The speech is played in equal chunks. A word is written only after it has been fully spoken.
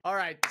All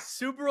right,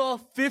 Super Bowl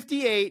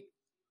 58,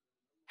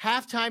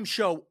 halftime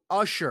show,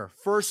 Usher,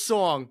 first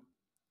song.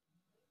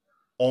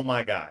 Oh,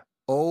 my God.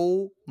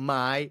 Oh,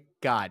 my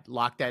God.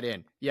 Lock that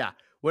in. Yeah.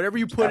 Whatever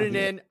you put it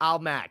in, I'll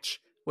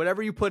match.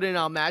 Whatever you put in,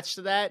 I'll match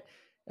to that.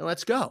 And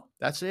let's go.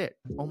 That's it.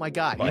 Oh, my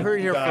God. You heard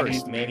it here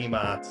first. Manny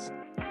Mozz.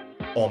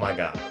 Oh, my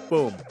God.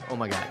 Boom. Oh,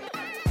 my God.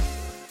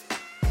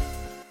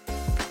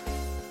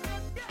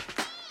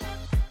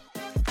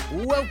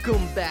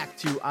 Welcome back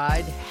to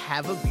I'd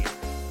Have a Beer.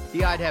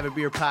 The I'd Have a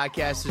Beer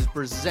podcast is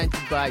presented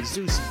by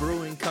Zeus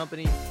Brewing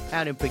Company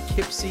out in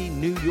Poughkeepsie,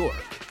 New York.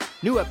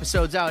 New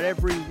episodes out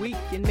every week,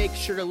 and make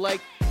sure to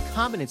like,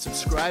 comment, and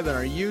subscribe on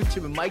our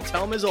YouTube. And Mike,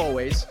 tell them as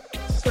always,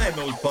 slam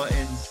those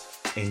buttons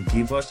and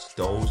give us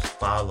those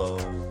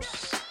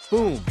follows.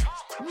 Boom.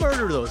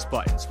 Murder those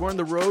buttons. We're on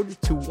the road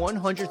to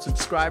 100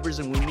 subscribers,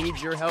 and we need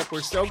your help.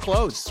 We're so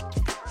close.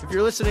 If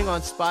you're listening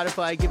on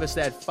Spotify, give us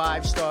that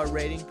 5-star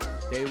rating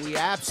that we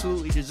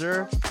absolutely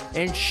deserve,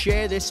 and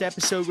share this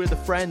episode with a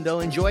friend.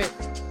 They'll enjoy it.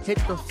 Hit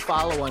the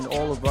follow on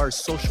all of our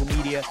social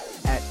media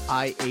at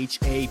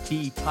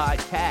IHAP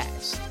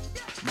Podcast.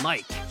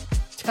 Mike,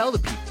 tell the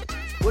people,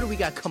 what do we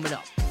got coming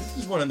up? This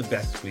is one of the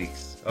best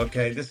weeks.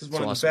 Okay, this is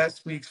one of awesome. the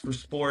best weeks for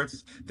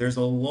sports. There's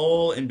a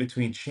lull in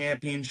between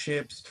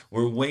championships.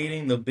 We're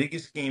waiting the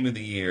biggest game of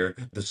the year,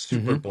 the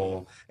Super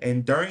Bowl.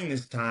 And during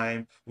this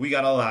time, we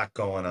got a lot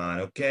going on,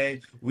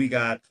 okay? We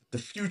got the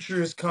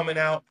futures coming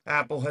out,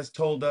 Apple has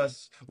told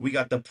us. We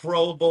got the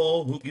Pro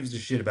Bowl. Who gives a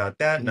shit about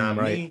that? Not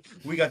me.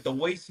 We got the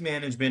Waste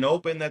Management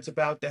Open that's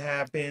about to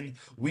happen.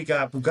 We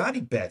got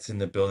Bugatti bets in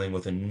the building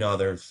with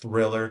another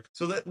thriller.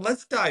 So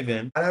let's dive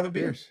in. I'd have a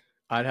beer.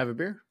 I'd have a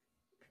beer.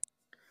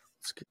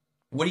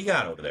 What do you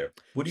got over there?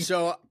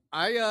 So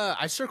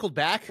I circled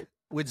back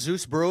with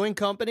Zeus Brewing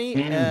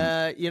Company.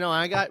 I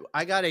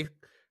got a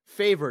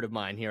favorite of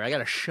mine here. I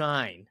got a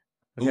Shine.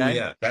 Okay? Oh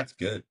yeah, that's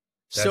good.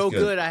 That's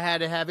good. I had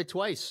to have it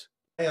twice.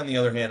 On the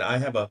other hand, I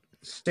have a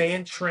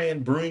Stan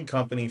Tran Brewing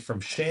Company from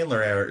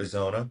Chandler,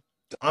 Arizona.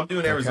 I'm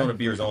doing Arizona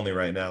beers only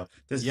right now.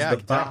 This is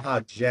the Baja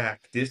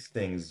Jack. This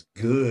thing's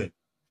good.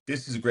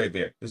 This is a great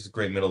beer. This is a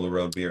great middle of the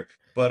road beer.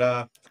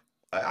 But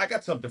I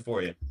got something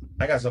for you.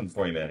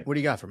 Manny. What do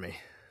you got for me?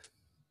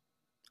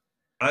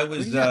 I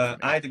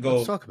had to go.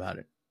 Let's talk about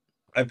it.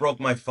 I broke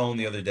my phone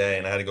the other day,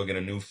 and I had to go get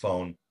a new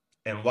phone.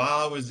 And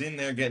while I was in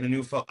there getting a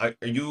new phone, are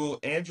you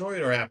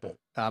Android or Apple?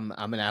 I'm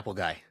an Apple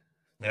guy.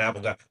 An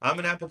Apple guy. I'm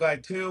an Apple guy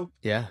too.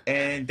 Yeah.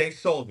 And they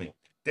sold me.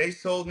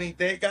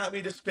 They got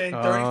me to spend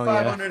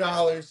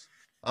 $3,500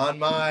 on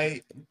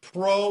my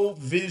Pro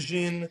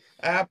Vision,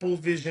 Apple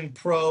Vision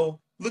Pro.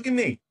 Look at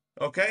me.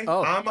 Okay.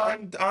 Oh.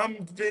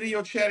 I'm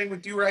video chatting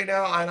with you right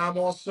now, and I'm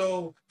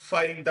also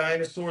fighting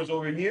dinosaurs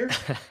over here,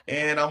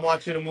 and I'm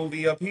watching a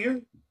movie up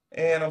here,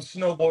 and I'm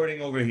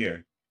snowboarding over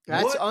here.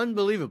 That's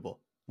unbelievable.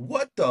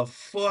 What the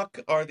fuck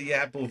are the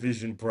Apple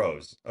Vision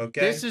Pros?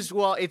 Okay.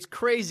 It's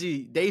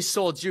crazy. They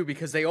sold you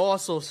because they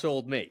also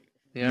sold me.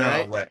 You know,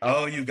 right? Way.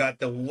 Oh, you got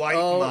the white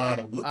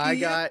model. I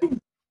got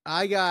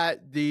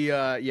the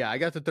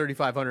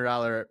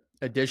 $3,500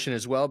 edition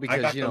as well, because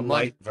I got the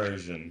light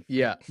version.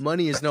 Yeah,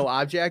 money is no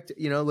object.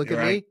 Look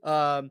at me.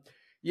 I'm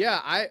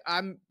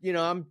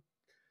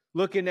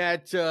looking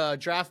at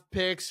draft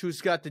picks.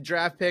 Who's got the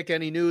draft pick?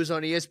 Any news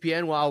on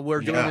ESPN while we're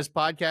doing this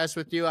podcast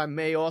with you? I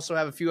may also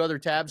have a few other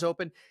tabs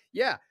open.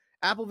 Yeah,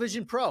 Apple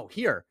Vision Pro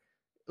here.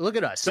 Look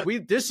at us.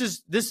 This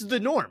is the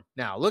norm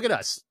now. Look at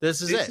us.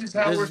 This is it. This is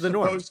how we're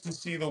supposed to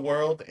see the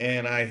world,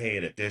 and I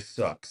hate it. This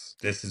sucks.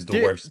 This is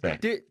the worst thing.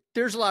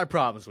 There's a lot of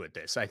problems with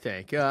this, I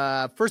think.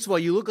 First of all,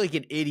 you look like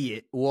an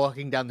idiot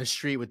walking down the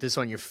street with this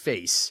on your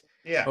face.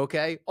 Yeah.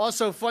 Okay.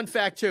 Also, fun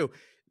fact too.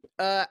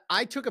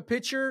 I took a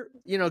picture,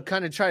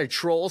 kind of try to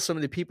troll some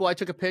of the people. I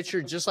took a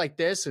picture just like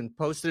this and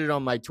posted it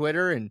on my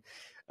Twitter, and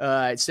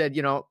it said,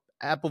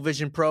 Apple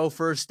Vision Pro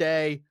first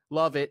day,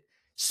 love it.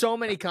 So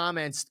many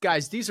comments,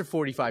 guys. These are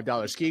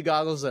 $45 ski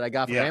goggles that I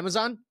got from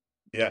Amazon.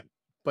 Yeah,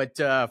 but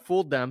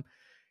fooled them.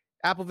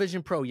 Apple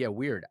Vision Pro,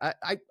 weird.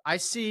 I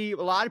see a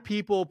lot of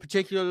people,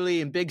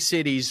 particularly in big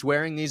cities,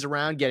 wearing these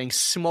around, getting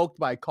smoked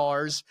by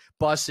cars,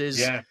 buses.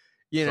 Yeah,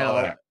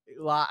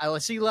 I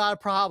see a lot of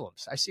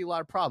problems.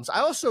 I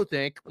also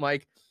think,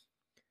 Mike,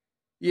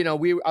 I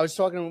was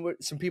talking with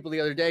some people the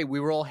other day. We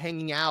were all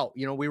hanging out.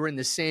 We were in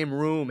the same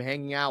room,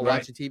 hanging out,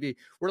 watching TV.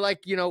 We're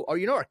like,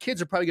 our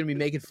kids are probably going to be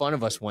making fun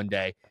of us one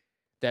day.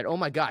 That, oh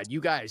my God, you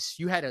guys,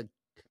 you had to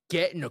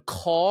get in a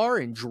car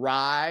and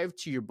drive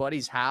to your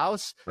buddy's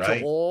house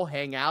to all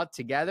hang out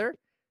together.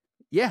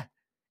 Yeah,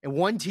 and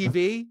one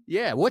TV.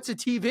 Yeah, what's a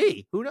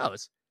TV? Who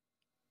knows?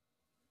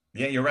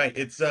 Yeah, you're right.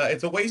 It's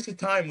a waste of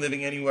time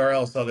living anywhere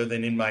else other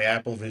than in my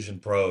Apple Vision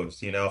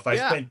Pros. If I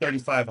spend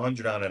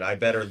 $3,500 on it, I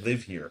better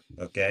live here.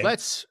 Okay.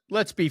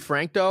 Let's be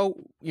frank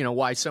though.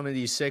 Why some of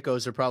these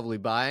sickos are probably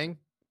buying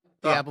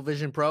the Apple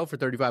Vision Pro for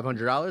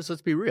 $3,500.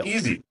 Let's be real.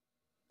 Easy.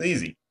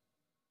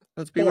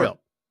 Let's be real.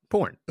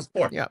 Porn. It's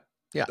porn. Yeah.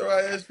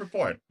 It's for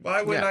porn.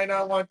 Why wouldn't I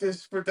not want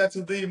this for? That's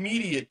the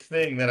immediate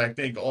thing that I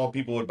think all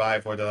people would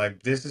buy for. They're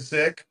like, this is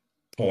sick.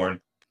 Porn.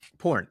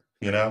 Porn.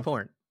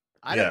 Porn.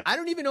 Yeah. I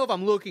don't even know if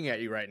I'm looking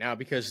at you right now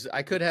because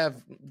I could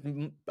have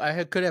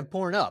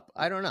porn up.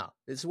 I don't know.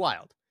 It's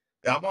wild.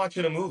 I'm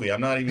watching a movie. I'm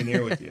not even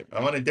here with you.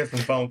 I'm on a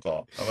different phone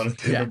call. I'm on a Yeah.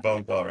 different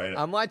phone call right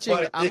now. I'm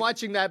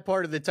watching that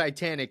part of the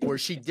Titanic where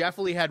she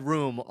definitely had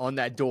room on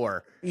that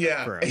door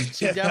Yeah. for him.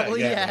 She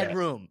definitely had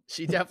room.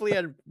 She definitely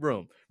had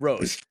room.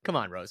 Rose. Come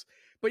on, Rose.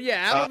 But yeah,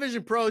 Apple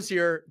Vision Pros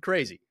here,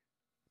 crazy.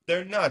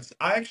 They're nuts.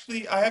 I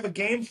have a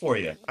game for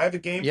you. I have a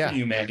game for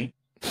you, Manny.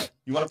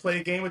 You want to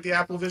play a game with the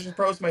Apple Vision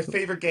Pro? It's my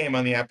favorite game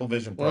on the Apple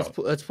Vision Pro. Well,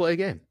 let's play a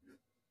game.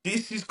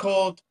 This is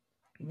called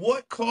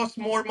What Costs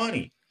More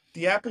Money?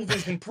 The Apple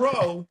Vision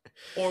Pro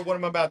or what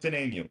I'm about to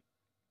name you?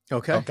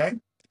 Okay. Okay?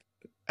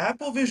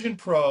 Apple Vision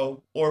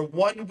Pro or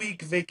 1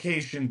 week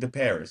vacation to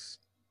Paris?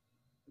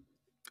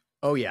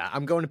 Oh yeah,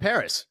 I'm going to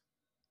Paris.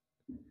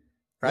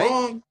 Right?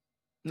 Wrong.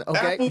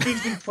 Okay. Apple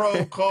Vision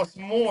Pro costs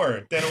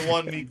more than a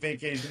 1 week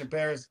vacation to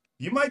Paris.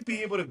 You might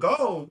be able to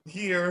go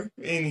here,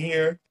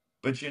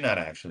 but you're not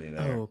actually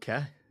there.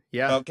 Okay.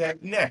 Yeah. Okay,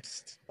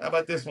 next. How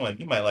about this one?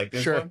 You might like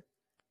this Sure. one.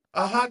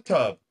 A hot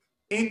tub,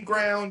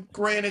 in-ground,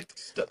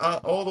 granite,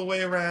 all the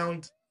way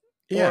around,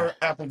 or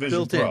Apple Vision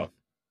Built Pro.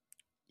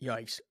 in.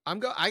 Yikes.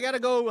 I gotta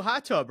go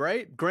hot tub,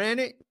 right?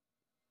 Granite.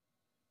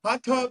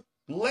 Hot tub,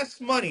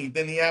 less money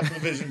than the Apple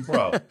Vision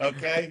Pro.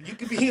 Okay, you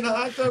could be in a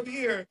hot tub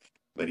here,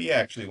 but you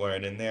actually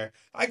weren't in there.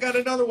 I got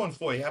another one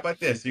for you. How about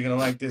this? You're gonna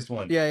like this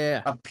one.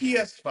 Yeah. A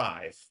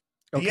PS5,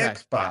 the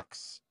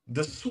Xbox,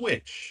 the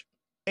Switch,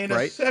 and a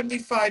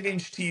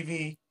 75-inch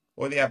TV,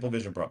 or the Apple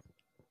Vision Pro.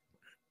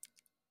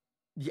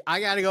 I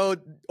gotta go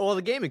all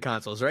the gaming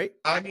consoles, right?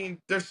 I mean,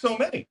 there's so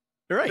many.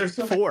 Right. There's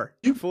so four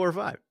many. 4 or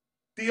 5.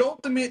 The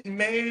ultimate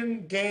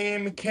man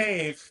game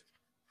cave,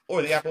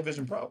 or the Apple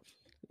Vision Pro.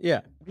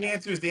 Yeah. The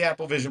answer is the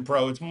Apple Vision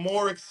Pro. It's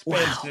more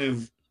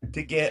expensive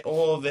to get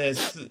all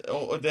this,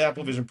 the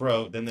Apple Vision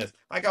Pro, than this.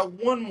 I got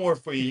one more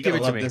for you. You're going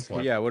to love this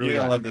one. Yeah, what do we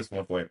got? You're going to love this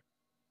one for you.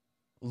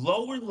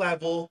 Lower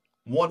level,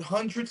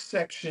 100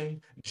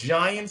 section,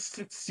 Giants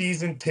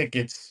season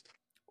tickets,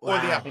 or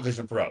the Apple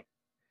Vision Pro.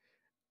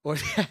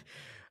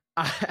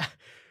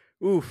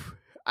 Oof.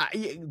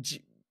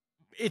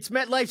 It's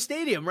MetLife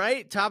Stadium,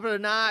 right? Top of the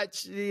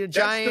notch, the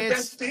Giants. That's the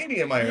best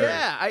stadium, I heard.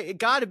 Yeah, it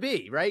got to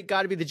be, right?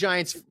 Got to be the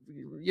Giants,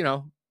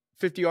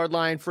 50-yard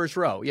line, first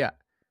row. Yeah.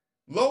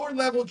 Lower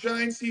level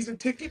Giants season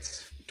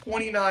tickets,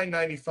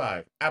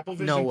 $29.95. Apple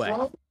Vision No way.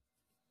 Pro,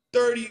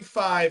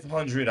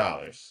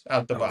 $3,500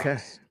 out the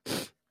box.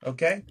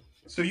 Okay?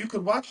 So you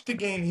could watch the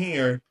game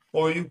here,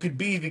 or you could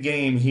be the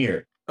game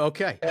here.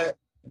 Okay.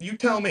 You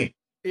tell me.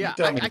 Yeah,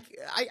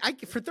 I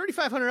for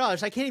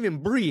 $3,500, I can't even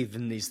breathe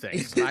in these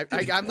things. I'm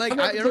like,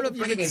 I don't know if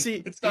you can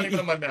see. It's not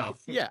even in my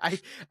mouth. Yeah, I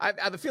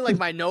feel like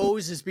my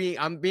nose is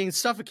I'm being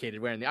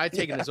suffocated wearing. I've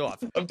taken this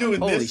off. I'm doing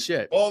this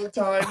shit all the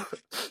time.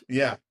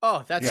 Yeah.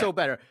 Oh, that's so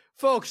better,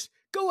 folks.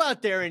 Go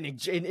out there and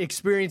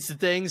experience the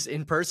things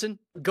in person.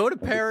 Go to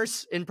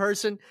Paris in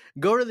person.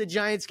 Go to the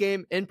Giants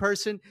game in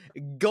person.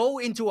 Go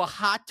into a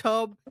hot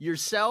tub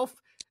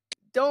yourself.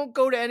 Don't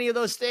go to any of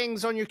those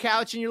things on your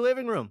couch in your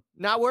living room.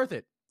 Not worth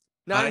it.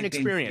 Not an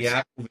experience. The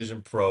Apple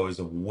Vision Pro is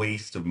a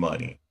waste of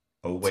money.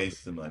 A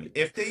waste of money.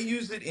 If they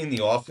use it in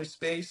the office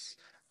space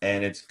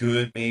and it's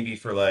good maybe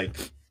for like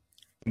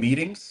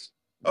meetings,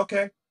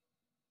 okay.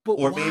 But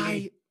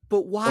why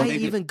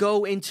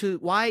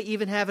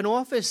even have an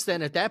office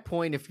then at that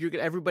point if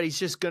everybody's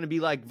just going to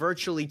be like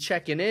virtually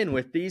checking in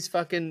with these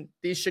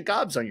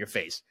shagobs on your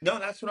face? No,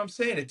 that's what I'm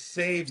saying. It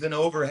saves an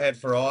overhead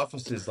for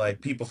offices. Like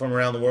people from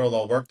around the world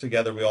all work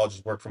together. We all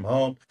just work from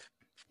home.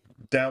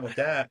 Down with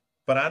that.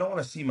 But I don't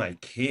want to see my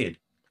kid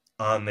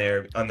on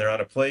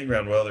a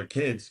playground with other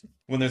kids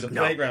when there's a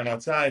playground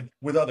outside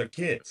with other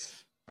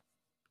kids.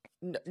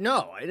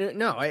 No.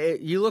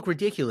 You look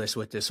ridiculous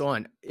with this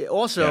on.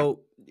 Also,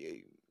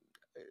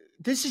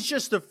 this is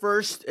just the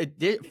first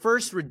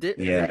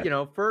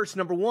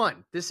number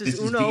one. This is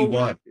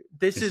Uno.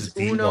 This is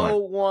Uno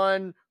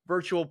One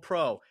Virtual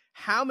Pro.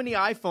 How many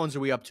iPhones are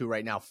we up to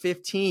right now?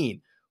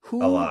 15. Who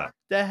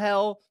the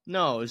hell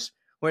knows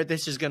where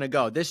this is going to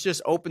go? This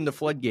just opened the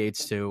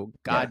floodgates to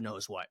God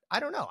knows what. I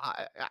don't know.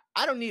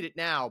 I don't need it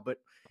now, but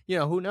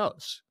who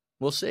knows?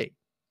 We'll see.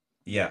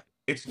 Yeah,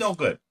 it's no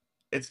good.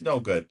 It's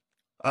no good.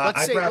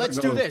 Let's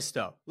do this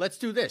though. Let's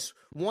do this.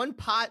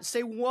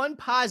 Say one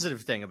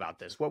positive thing about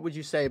this. What would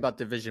you say about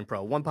the Vision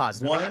Pro? One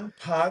positive. One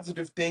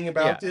positive thing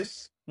about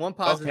this. One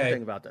positive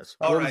thing about this.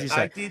 What would you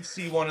say? I did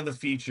see one of the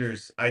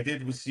features. I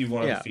did see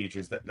one of the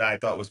features that I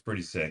thought was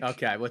pretty sick.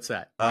 Okay, what's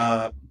that?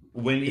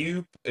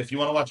 If you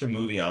want to watch a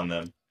movie on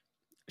them,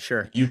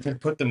 sure, you can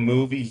put the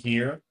movie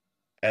here,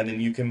 and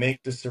then you can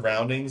make the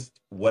surroundings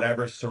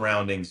whatever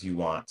surroundings you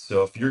want.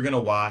 So if you're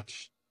gonna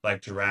watch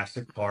like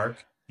Jurassic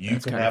Park, you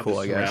can have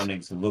the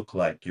surroundings look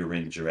like you're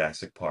in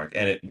Jurassic Park,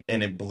 and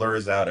it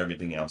blurs out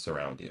everything else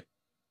around you.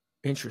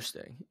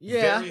 Interesting.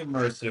 Yeah, very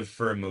immersive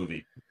for a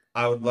movie.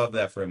 I would love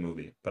that for a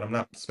movie, but I'm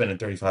not spending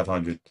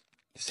 $3,500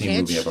 to see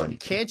a movie I've already.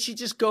 Can't you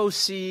just go to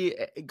the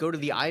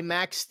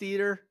IMAX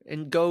theater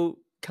and go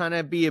kind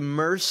of be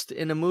immersed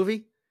in a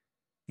movie?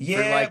 for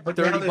Yeah, like but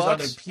now 30 there's other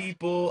bucks.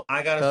 people.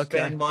 I gotta Okay.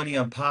 spend money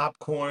on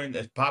popcorn.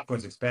 If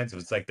popcorn's expensive,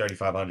 it's like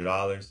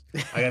 $3,500.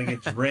 I gotta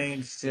get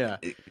drinks. Yeah.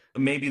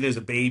 Maybe there's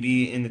a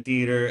baby in the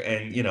theater,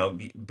 and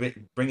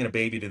bringing a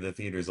baby to the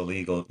theater is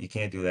illegal. You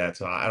can't do that.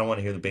 So I don't want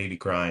to hear the baby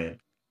crying.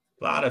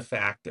 A lot of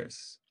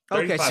factors.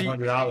 Okay.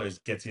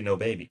 $3,500 gets you no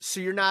baby. So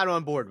you're not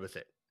on board with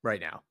it right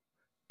now.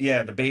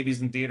 Yeah, the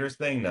babies in theaters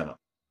thing, no.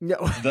 No.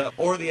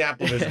 The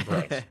Apple Vision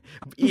Pros.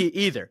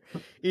 Either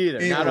Either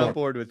not on one.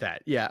 board with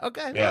that. Yeah.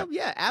 Okay. Yeah. Well,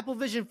 yeah. Apple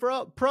Vision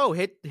Pro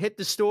hit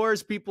the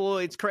stores. People,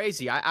 it's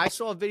crazy. I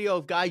saw a video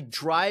of a guy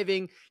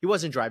driving. He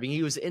wasn't driving.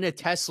 He was in a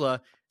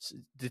Tesla.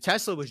 The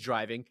Tesla was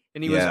driving,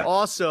 and he was Yeah.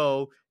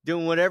 also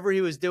doing whatever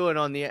he was doing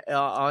on the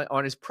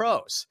on his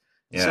Pros.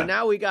 So Yeah.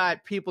 now we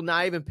got people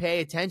not even pay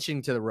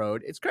attention to the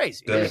road. It's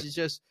crazy. Good.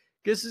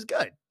 This is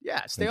good.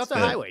 Yeah. Stay It's off the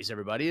good. highways,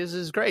 everybody. This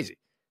is crazy.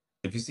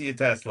 If you see a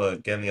Tesla,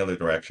 get in the other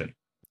direction.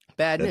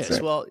 Bad That's news.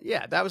 it. Well,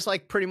 yeah, that was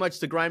like pretty much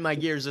to grind my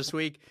gears this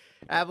week.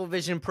 Apple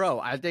Vision Pro.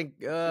 I think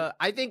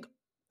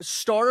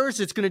starters,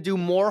 it's going to do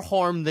more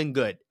harm than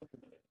good. But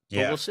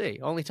Yeah. we'll see.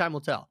 Only time will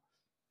tell.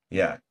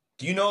 Yeah.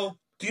 Do you know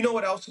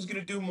what else is going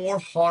to do more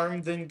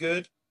harm than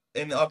good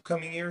in the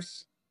upcoming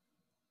years?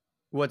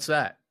 What's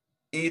that?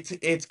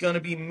 It's going to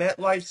be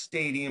MetLife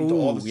Stadium to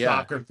all the Ooh, yeah.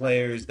 soccer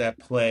players that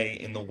play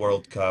in the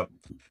World Cup.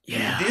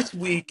 Yeah. This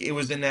week it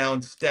was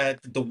announced that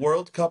the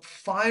World Cup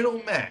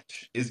final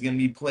match is going to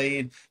be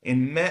played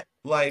in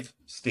MetLife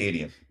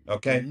Stadium.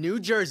 Okay, In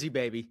New Jersey,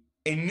 baby.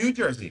 in New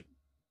Jersey.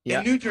 Yeah.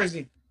 In New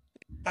Jersey.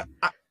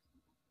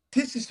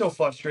 This is so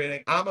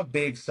frustrating. I'm a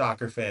big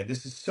soccer fan.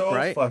 This is so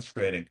Right.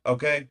 frustrating.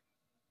 Okay.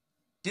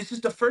 This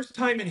is the first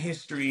time in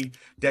history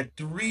that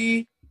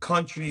 3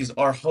 countries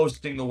are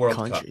hosting the World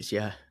Cup. Countries,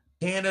 yeah.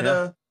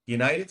 Canada,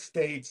 United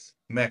States,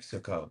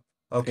 Mexico.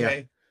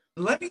 Okay.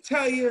 Let me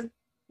tell you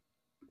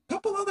a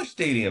couple other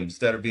stadiums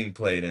that are being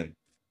played in.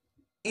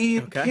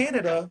 In Okay.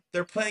 Canada,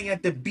 they're playing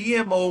at the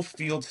BMO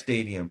Field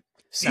Stadium.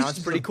 Sounds This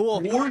is pretty a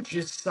cool.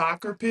 gorgeous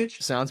soccer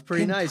pitch. Sounds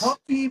pretty nice.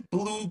 Kentucky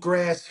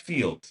Bluegrass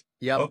Field.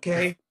 Yep.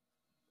 Okay.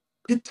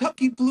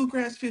 Kentucky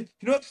Bluegrass Field.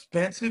 You know how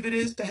expensive it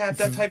is to have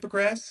that type of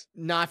grass?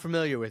 Not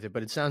familiar with it,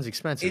 but it sounds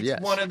expensive. It's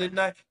Yes. one of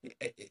the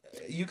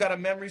You got a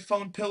memory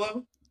foam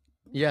pillow?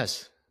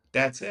 Yes.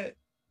 That's it.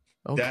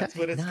 Okay. That's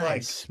what it's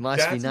nice. like. Must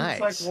That's be nice.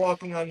 what it's like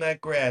walking on that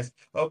grass.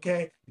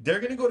 Okay, they're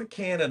gonna go to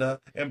Canada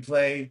and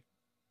play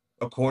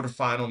a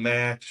quarterfinal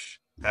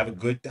match, have a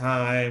good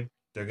time.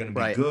 They're gonna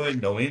be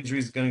good. No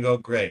injuries. Gonna go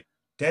great.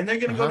 Then they're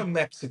gonna go to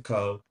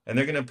Mexico and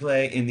they're gonna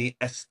play in the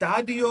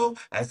Estadio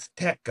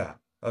Azteca.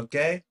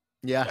 Okay.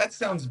 Yeah. That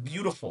sounds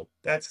beautiful.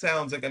 That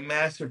sounds like a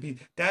masterpiece.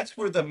 That's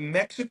where the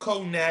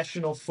Mexico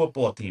national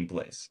football team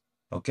plays.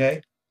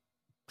 Okay.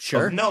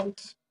 Sure. Of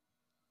note,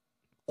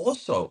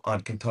 also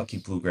on Kentucky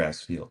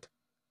Bluegrass Field.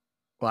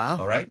 Wow.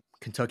 All right.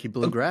 Kentucky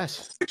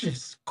Bluegrass.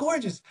 Gorgeous,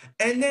 gorgeous.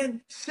 And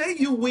then say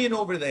you win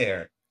over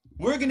there.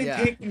 We're gonna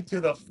take you to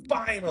the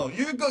final.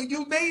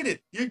 You made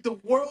it. You're the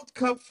World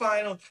Cup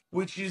final,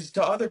 which is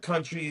to other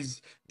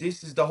countries.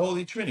 This is the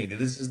Holy Trinity.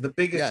 This is the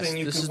biggest thing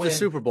you can win. This is the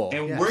Super Bowl.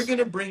 And we're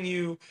gonna bring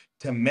you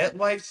to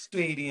MetLife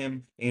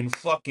Stadium in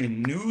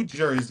fucking New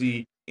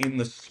Jersey in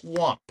the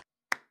swamp.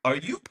 Are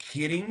you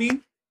kidding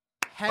me?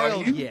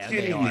 Hell are you yeah,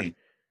 kidding they are. me?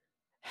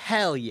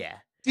 Hell yeah.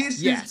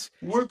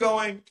 We're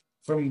going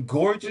from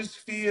gorgeous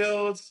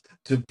fields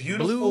to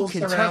beautiful Blue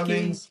Kentucky.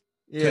 surroundings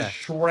to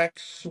Shrek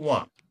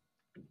Swamp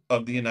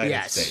of the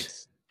United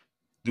States.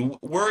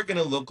 We're going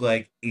to look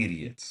like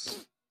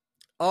idiots.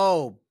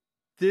 Oh,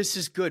 this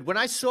is good. When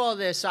I saw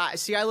this, I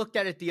looked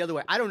at it the other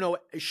way. I don't know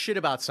shit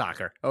about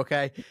soccer,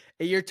 okay?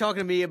 You're talking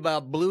to me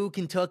about blue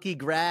Kentucky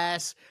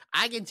grass.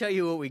 I can tell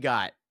you what we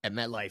got at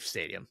MetLife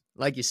Stadium.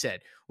 Like you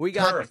said, we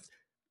got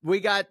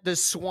the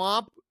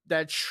swamp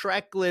that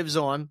Shrek lives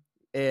on,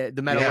 the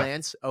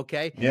Meadowlands,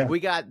 okay? Yeah. We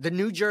got the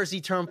New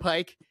Jersey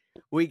Turnpike.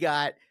 We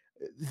got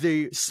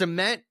the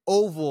cement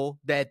oval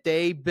that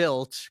they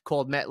built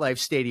called MetLife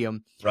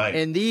Stadium. Right.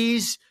 And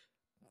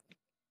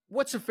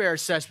what's a fair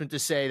assessment to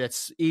say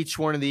that's each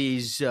one of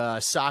these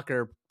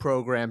soccer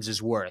programs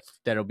is worth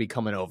that'll be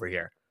coming over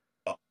here?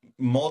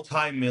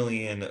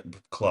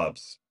 Multi-million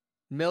clubs.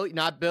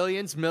 Not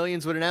billions,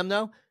 millions with an M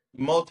though?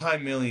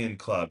 Multi-million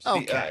clubs.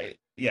 Okay.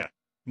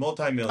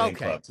 Multi-million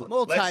clubs.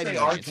 Let's say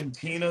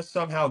Argentina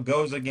somehow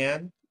goes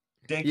again.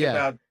 Think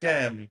about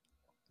them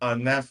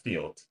on that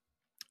field.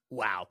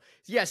 Wow.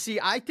 Yeah, see,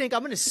 I think I'm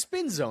going to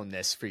spin zone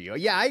this for you.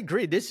 Yeah, I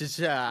agree. This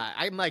is,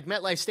 I'm like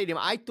MetLife Stadium.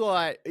 I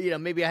thought,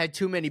 maybe I had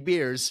too many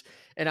beers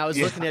and I was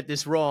looking at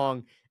this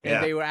wrong.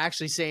 And they were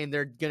actually saying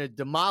they're going to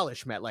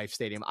demolish MetLife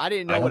Stadium. I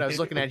didn't know what I was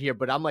looking at here,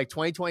 but I'm like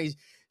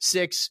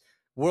 2026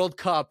 World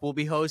Cup will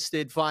be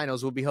hosted,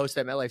 finals will be hosted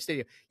at MetLife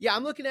Stadium. Yeah,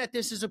 I'm looking at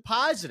this as a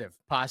positive,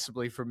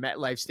 possibly for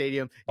MetLife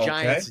Stadium,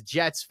 Giants,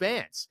 Jets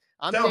fans.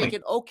 I'm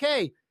thinking,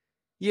 okay,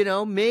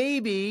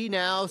 maybe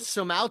now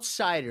some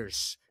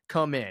outsiders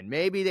come in.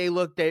 Maybe they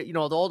looked at,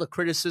 all the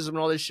criticism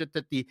and all this shit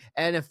that the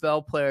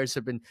NFL players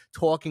have been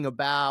talking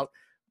about.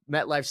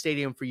 MetLife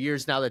Stadium for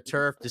years now, the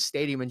turf, the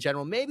stadium in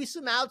general, maybe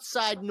some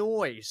outside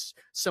noise,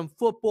 some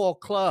football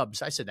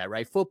clubs. I said that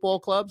right. Football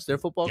clubs. They're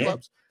football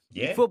clubs.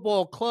 Yeah.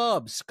 Football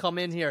clubs come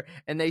in here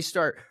and they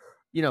start,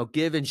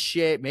 giving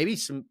shit. Maybe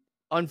some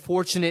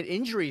unfortunate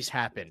injuries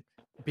happen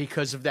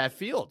because of that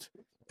field.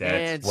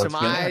 And some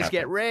eyes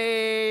get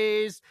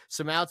raised,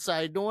 some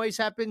outside noise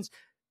happens.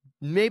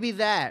 Maybe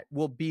that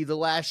will be the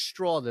last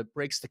straw that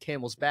breaks the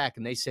camel's back.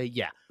 And they say,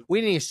 yeah, we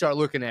need to start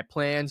looking at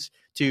plans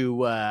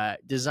to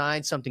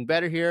design something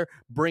better here,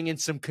 bring in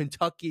some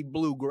Kentucky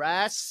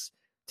bluegrass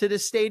to the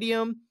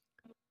stadium,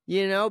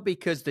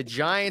 because the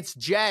Giants,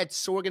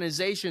 Jets,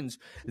 organizations,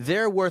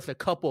 they're worth a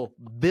couple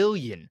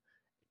billion.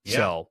 Yeah.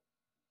 So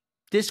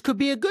this could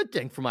be a good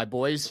thing for my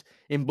boys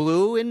in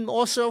blue and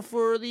also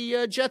for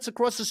the Jets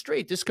across the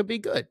street. This could be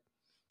good.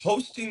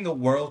 Hosting the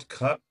World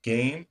Cup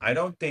game, I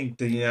don't think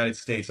the United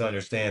States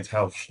understands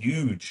how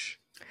huge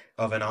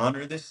of an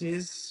honor this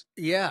is.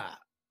 Yeah,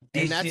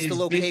 and that's the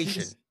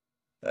location.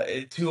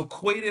 To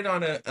equate it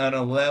on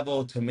a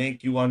level to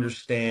make you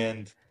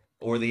understand,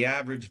 or the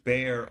average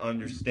bear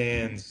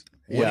understands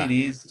what it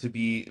is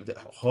to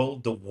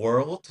hold the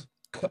World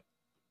Cup.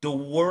 The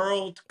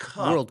World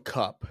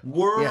Cup.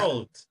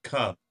 World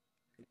Cup.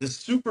 The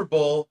Super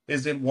Bowl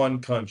is in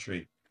one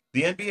country.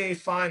 The NBA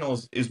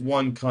Finals is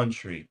one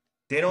country.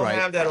 They don't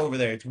have that over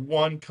there. It's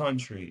one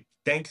country.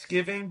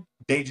 Thanksgiving,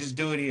 they just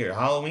do it here.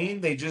 Halloween,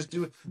 they just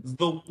do it.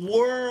 The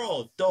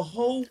world, the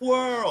whole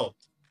world.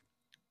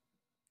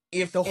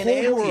 If the an whole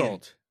alien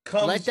world,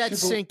 comes let that to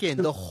sink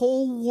in. The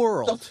whole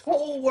world. The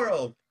whole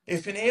world.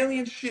 If an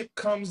alien ship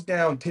comes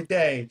down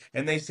today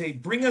and they say,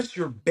 bring us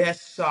your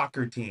best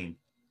soccer team,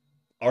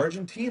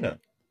 Argentina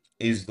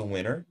is the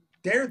winner.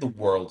 They're the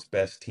world's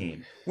best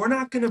team. We're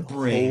not going to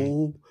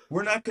bring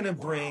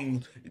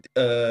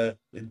the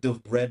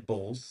Red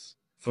Bulls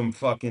from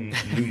fucking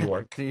New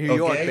York. New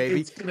York,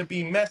 baby. It's going to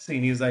be messy.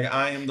 And he's like,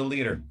 I am the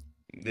leader.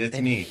 It's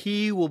me.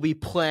 He will be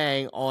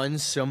playing on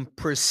some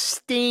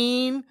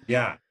pristine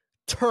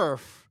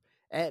turf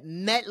at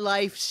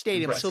MetLife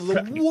Stadium. So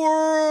the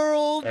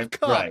World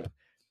Cup,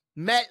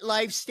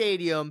 MetLife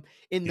Stadium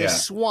in the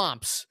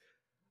swamps.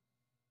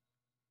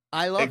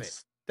 I love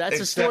it. That's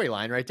a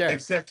storyline right there.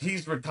 Except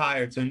he's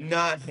retired, so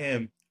not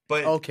him.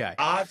 But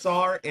odds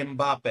are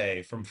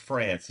Mbappe from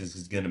France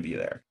is going to be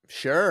there.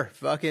 Sure.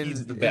 Fucking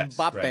he's the best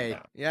Mbappe. Right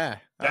now. Yeah.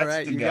 All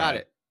right. You got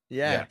it.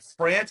 Yeah.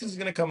 France is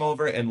going to come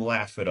over and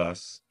laugh at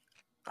us.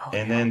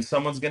 And then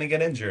someone's going to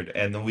get injured.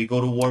 And then we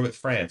go to war with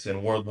France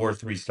and World War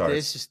III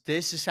starts.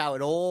 This is how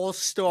it all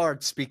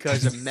starts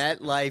because of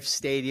MetLife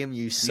Stadium,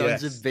 you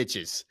sons of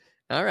bitches.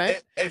 All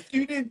right. If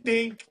you didn't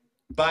think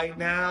by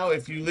now,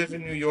 if you live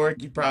in New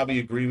York, you probably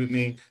agree with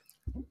me.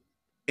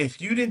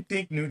 If you didn't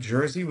think New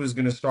Jersey was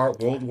going to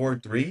start World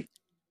War III,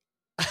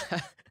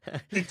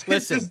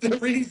 this is the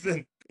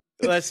reason.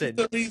 Listen,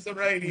 the reason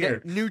right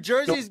here. New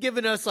Jersey's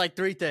given us like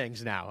three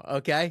things now,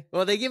 okay?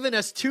 Well, they've given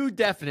us two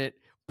definite,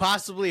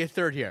 possibly a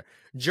third here.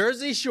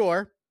 Jersey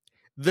Shore,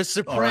 The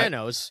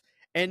Sopranos,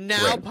 and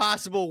now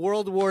possible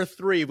World War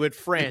III with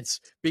France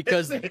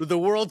because the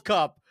World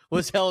Cup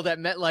was held at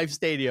MetLife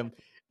Stadium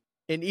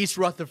in East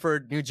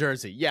Rutherford, New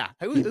Jersey. Yeah,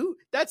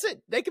 that's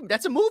it.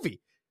 That's a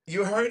movie.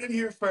 You heard it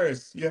here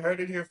first.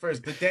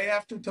 The day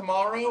after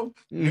tomorrow,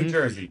 New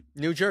Jersey.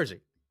 New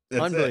Jersey.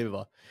 That's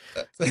unbelievable.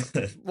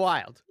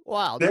 Wild.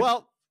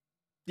 Well,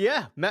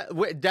 yeah,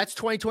 that's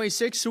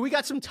 2026. So we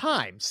got some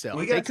time still.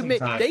 They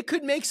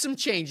could make some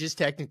changes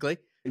technically.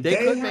 They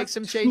could make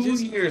some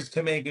changes. 2 years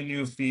to make a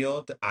new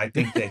field. I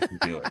think they can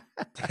do it.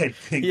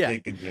 They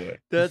can do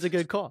it. That's a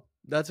good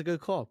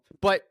call.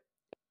 But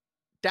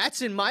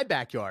that's in my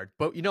backyard.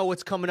 But you know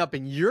what's coming up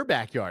in your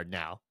backyard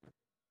now?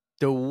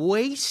 The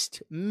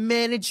Waste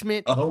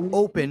Management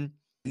Open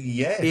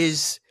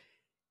is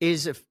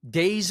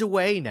days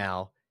away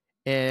now.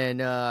 And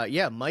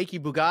Mikey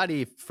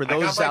Bugatti, for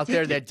those out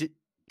there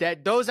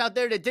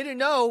that didn't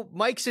know,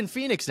 Mike's in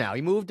Phoenix now.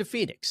 He moved to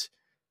Phoenix.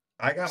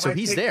 So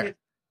he's there.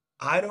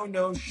 I don't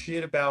know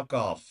shit about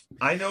golf.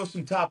 I know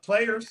some top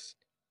players.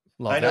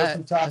 Love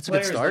that. That's a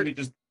good start.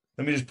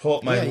 Let me just pull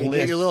up my list.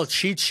 Get your little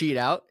cheat sheet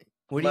out.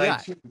 What do you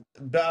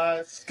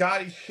got?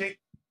 Scotty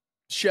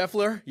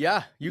Scheffler.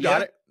 Yeah, you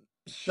got it.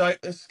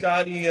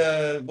 Scotty,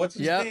 what's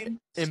his name?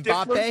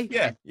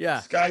 Mbappe? Yeah.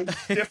 Scotty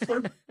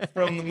Stifler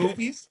from the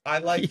movies. I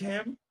like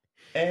him.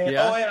 And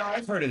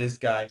I've heard of this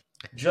guy.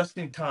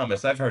 Justin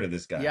Thomas. I've heard of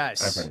this guy.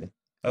 Yes. I've heard of him.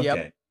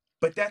 Okay. Yep.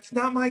 But that's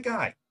not my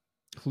guy.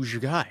 Who's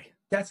your guy?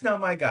 That's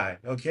not my guy,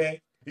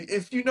 okay?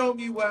 If you know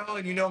me well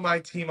and you know my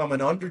team, I'm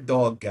an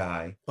underdog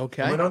guy.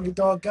 Okay. I'm an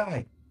underdog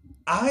guy.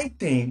 I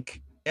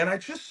think, and I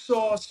just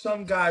saw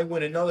some guy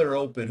win another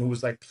Open who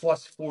was like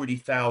plus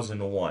 40,000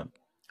 to 1.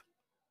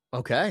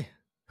 Okay.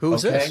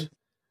 Who's this?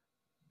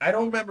 I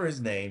don't remember his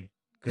name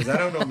because I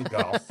don't know the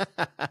golf.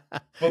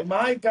 But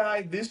my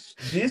guy, this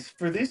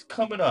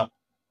coming up,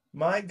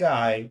 my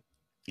guy,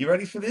 you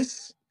ready for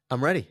this?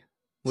 I'm ready.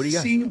 What do you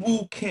got?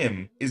 Si-Woo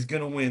Kim is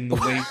going to win the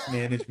Waste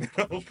Management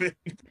Open.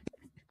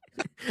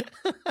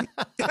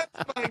 That's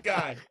my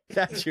guy.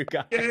 That's your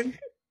guy. Okay?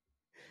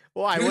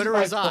 Why? What are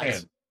his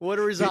odds? What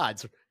are his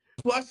odds?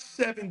 Plus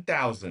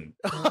 7,000.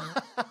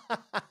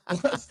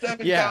 Plus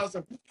Yeah.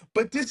 7,000.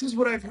 But this is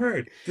what I've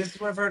heard. This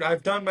is what I've heard.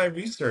 I've done my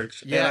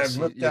research and I've Yes,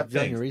 looked you've up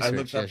done your things. I research.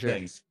 looked Yeah, up sure.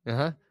 things.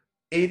 Uh-huh.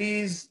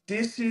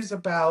 This is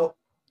about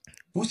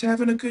who's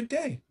having a good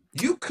day.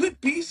 You could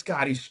be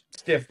Scotty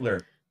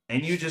Stifler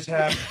and you just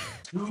have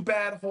 2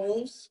 bad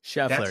holes.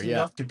 Scheffler, That's yeah.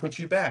 enough to put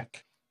you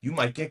back. You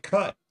might get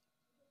cut.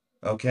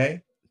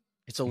 Okay?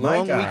 It's a My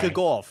long week of guy,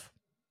 golf.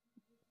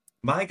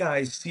 my guy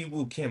is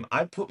Siwoo Kim.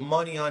 I put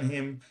money on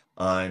him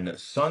on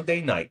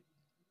Sunday night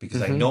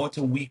because I Mm-hmm. know it's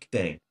a week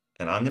thing,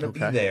 and I'm gonna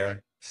be Okay.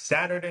 there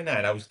Saturday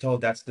night. I was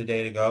told that's the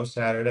day to go.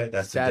 Saturday,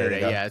 that's the day to Saturday,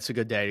 go. yeah, it's a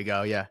good day to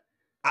go. Yeah.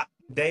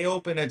 They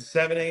open at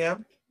 7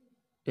 a.m.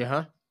 Yeah.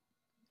 Huh?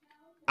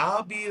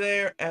 I'll be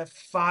there at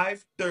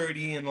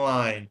 5:30 in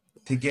line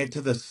to get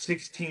to the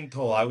 16th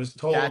hole. I was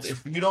told That's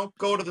if you don't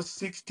go to the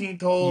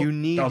 16th hole, You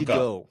need to don't go.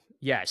 go.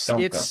 Yes, Don't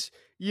go. it's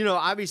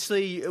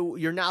obviously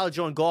your knowledge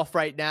on golf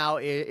right now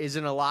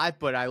isn't a lot,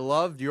 but I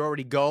loved you're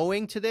already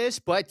going to this.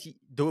 But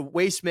the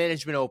Waste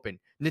Management Open,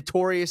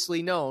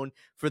 notoriously known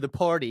for the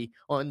party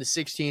on the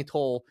 16th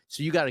hole,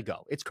 so you got to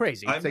go. It's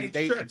crazy. I made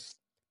sure.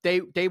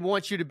 They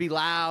want you to be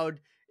loud.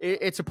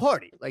 It's a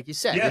party, like you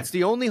said. Yeah. It's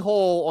the only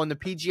hole on the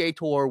PGA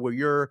Tour where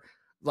you're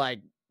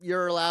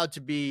allowed to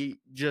be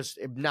just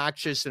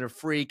obnoxious and a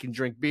freak and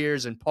drink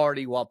beers and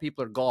party while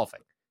people are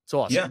golfing. It's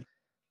awesome. Yeah.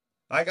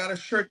 I got a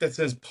shirt that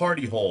says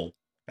party hole.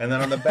 And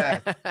then on the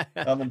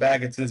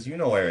back, it says, you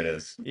know where it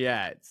is.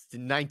 Yeah, it's the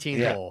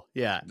 19th hole.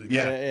 Yeah.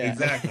 Yeah,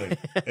 exactly.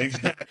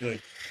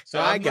 Exactly. So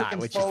I I'm got looking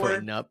what you're forward.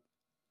 putting up.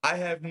 I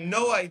have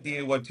no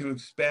idea what to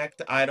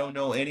expect. I don't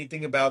know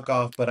anything about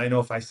golf, but I know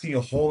if I see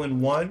a hole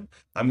in one,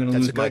 I'm going to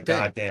lose my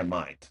goddamn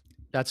mind.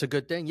 That's a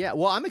good thing. Yeah.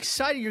 Well, I'm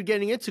excited you're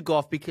getting into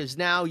golf because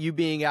now you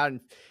being out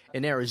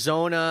in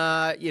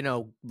Arizona,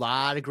 a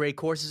lot of great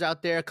courses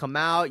out there. Come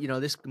out,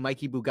 this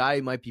Mikey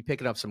Bugatti might be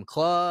picking up some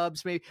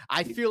clubs. Maybe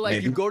I feel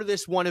like you go to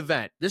this one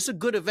event. This is a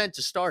good event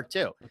to start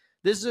too.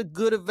 This is a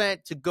good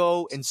event to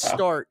go and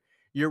start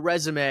your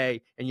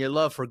resume and your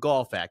love for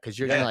golf at, because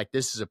you're gonna like,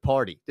 this is a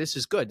party. This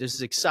is good. This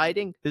is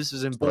exciting. This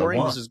isn't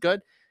boring. This is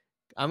good.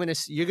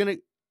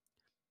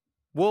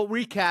 We'll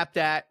recap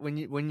that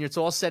when it's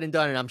all said and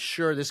done, and I'm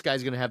sure this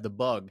guy's gonna have the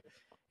bug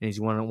and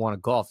he's want to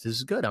golf. This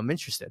is good. I'm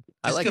interested.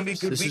 This is gonna be a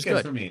good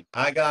weekend for me.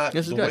 I got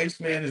the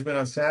Waste Management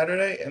on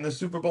Saturday and the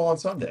Super Bowl on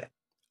Sunday.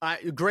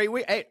 Great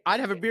week. Hey, I'd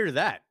have a beer to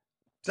that.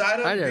 So I'd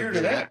have a beer to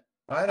that.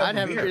 I'd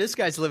have a beer. This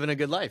guy's living a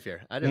good life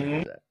here. I'd have a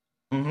beer to that.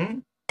 Mm-hmm.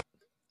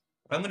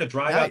 I'm going to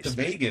drive out to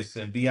Vegas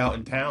and be out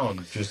in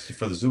town just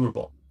for the Super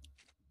Bowl.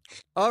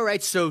 All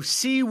right, so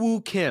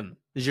Siwoo Kim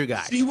is your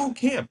guy. Siwoo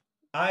Kim.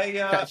 I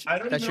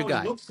don't even know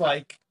what he looks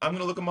like. I'm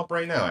going to look him up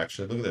right now,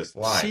 actually. Look at this,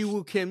 live.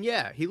 Siwoo Kim,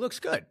 yeah, he looks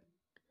good.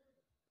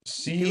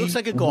 He looks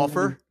like a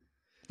golfer.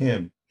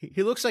 Kim.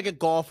 He looks like a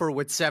golfer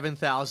with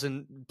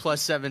 7,000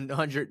 plus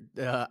 700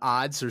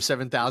 odds or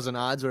 7,000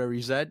 odds, whatever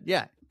you said.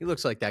 Yeah, he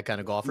looks like that kind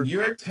of golfer.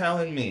 You're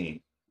telling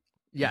me.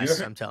 Yes,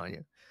 I'm telling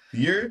you.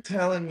 You're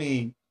telling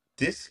me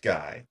this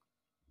guy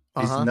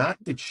is not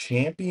the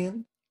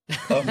champion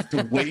of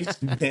the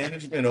Waste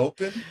Management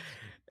Open?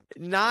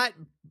 Not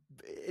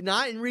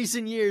in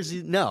recent years,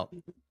 no.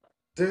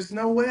 There's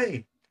no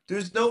way.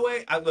 There's no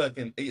way. I look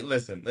at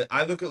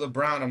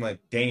LeBron, I'm like,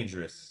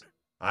 dangerous.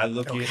 I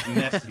look at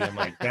Messi, I'm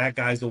like, that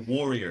guy's a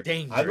warrior.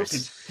 Dangerous. I look at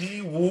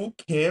Siwoo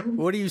Kim.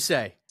 What do you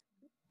say?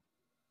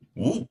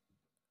 Woo.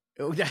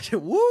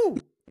 Woo.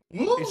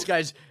 Woo.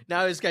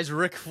 This guy's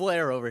Ric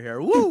Flair over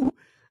here. Woo.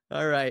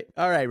 All right,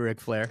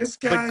 Ric Flair.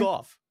 But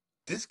golf.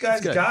 This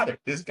guy's got it.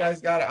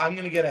 I'm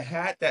gonna get a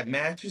hat that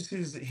matches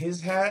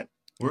his hat.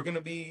 We're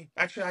gonna be.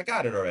 Actually, I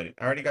got it already.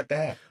 I already got the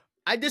hat.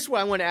 This is what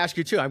I want to ask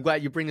you too. I'm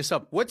glad you bring this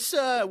up. What's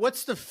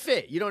the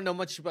fit? You don't know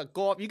much about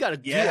golf. You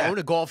you own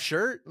a golf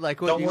shirt?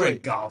 Like, what? Don't wear a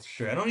golf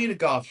shirt. I don't need a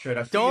golf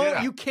shirt.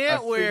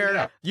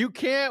 You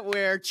can't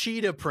wear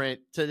cheetah print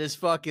to this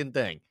fucking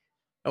thing,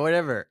 or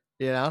whatever.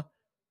 You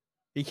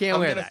can't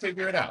wear that. I'm gonna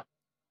figure it out.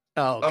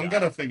 Oh, I'm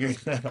gonna figure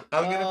it out.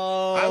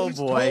 I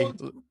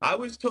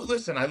was told.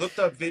 Listen, I looked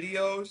up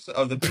videos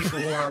of the people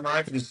who are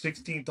online for the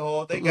 16th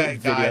hole. They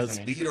got guys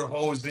in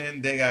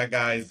lederhosen. They got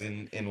guys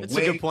in wigs. That's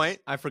a good point.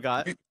 I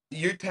forgot.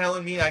 You're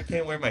telling me I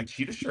can't wear my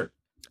cheetah shirt?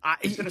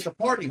 You said it's a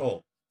party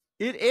hole.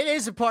 It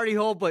is a party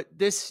hole, but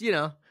this,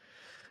 a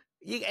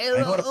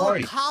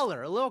little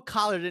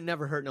collar that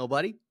never hurt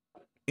nobody.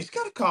 It's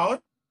got a collar.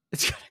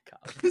 It's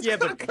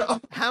got a collar.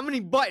 How many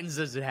buttons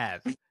does it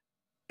have?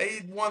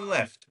 One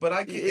left, but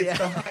it's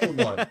the high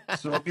one,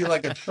 so it'll be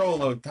like a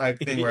cholo type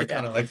thing where I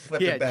kind of like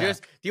flip it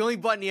back. The only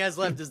button he has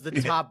left is the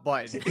top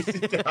button. It's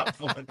the top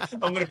one.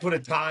 I'm gonna put a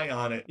tie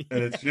on it,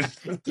 and it's just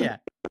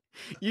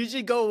You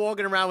should go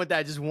walking around with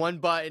that, just one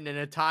button and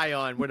a tie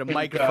on with a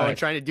microphone,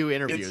 trying to do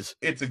interviews.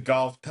 It's a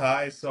golf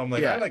tie, so I'm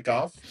like, I like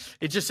golf.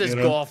 It just says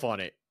golf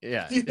on it.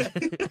 Yeah.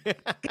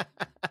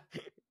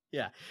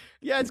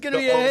 Yeah, it's going to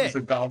be a hit. It's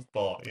a golf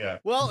ball, yeah.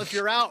 Well, if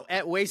you're out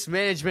at Waste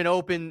Management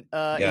Open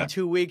in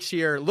 2 weeks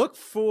here, look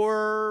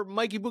for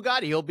Mikey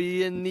Bugatti. He'll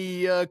be in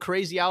the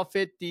crazy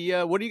outfit. What are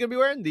you going to be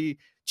wearing? The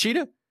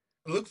cheetah?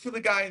 Look for the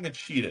guy in the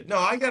cheetah. No,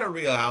 I got a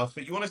real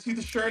outfit. You want to see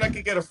the shirt? I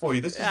could get it for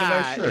you. This is a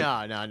nice shirt.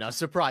 No.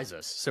 Surprise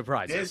us.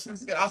 Surprise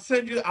us. I'll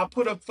send you. I'll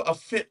put a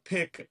fit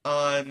pic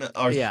on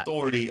our Yeah.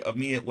 story of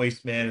me at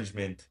Waste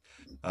Management.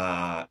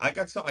 I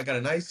got some. I got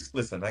a nice.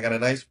 Listen, I got a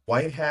nice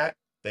white hat.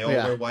 They all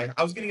Yeah. wear white.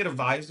 I was gonna get a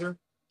visor,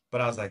 but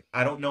I was like,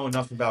 I don't know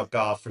enough about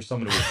golf for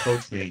someone to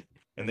approach me,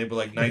 and they'd be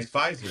like, "Nice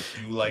visor.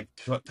 Do you like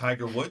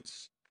Tiger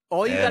Woods?"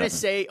 All you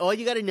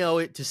And got to know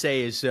it to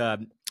say is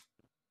either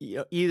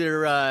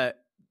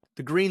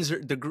the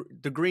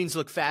greens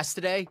look fast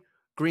today,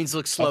 greens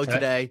look slow okay,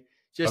 today.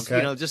 Just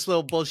okay, just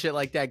little bullshit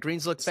like that.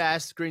 Greens look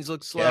fast, greens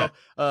look slow.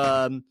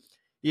 yeah,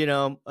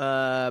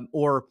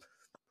 Or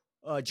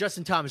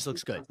Justin Thomas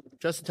looks good.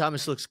 Justin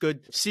Thomas looks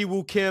good.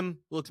 Siwoo Kim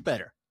looks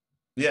better.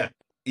 yeah,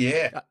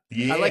 yeah, I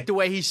yeah. like the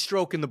way he's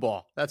stroking the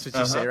ball. That's what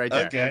you say right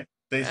there. Okay,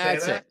 they say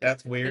That's that. it.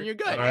 That's weird. And you're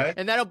good. All right.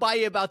 And that'll buy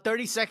you about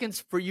 30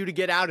 seconds for you to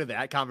get out of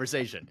that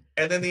conversation.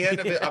 And then the end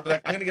of it, I'm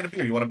like, I'm gonna get a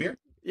beer. You want a beer?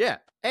 Yeah.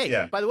 Hey,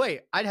 Yeah. by the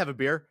way, I'd have a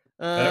beer.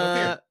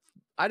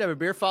 I'd have a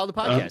beer. Follow the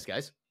podcast,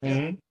 guys.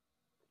 Mm-hmm.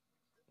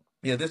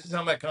 Yeah, this is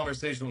how my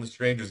conversation with the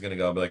stranger is going to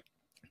go. I'll be like,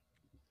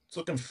 it's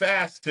looking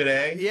fast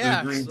today.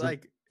 Yeah,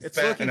 it's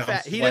looking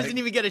fast. He doesn't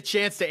even get a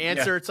chance to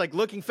answer. Yeah. It's like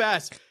looking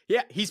fast.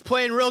 Yeah, he's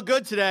playing real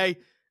good today.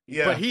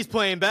 Yeah, but he's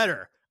playing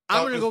better.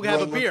 I'm going to go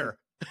have a beer.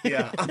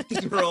 Yeah, I'm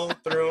just rolling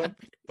through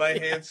my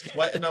hands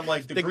sweating. I'm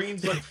like, the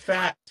greens look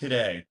fat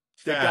today.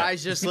 The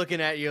guy's just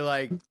looking at you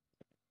like,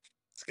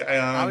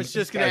 I was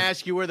just going to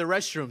ask you where the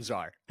restrooms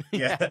are.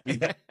 Yeah.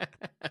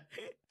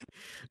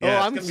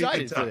 I'm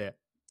excited for that.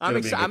 I'm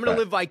excited. I'm going to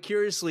live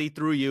vicariously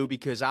through you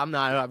because I'm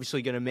not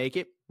obviously going to make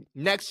it.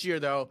 Next year,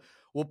 though,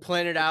 we'll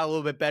plan it out a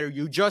little bit better.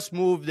 You just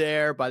moved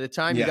there. By the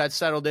time you got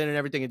settled in and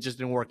everything, it just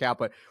didn't work out.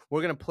 But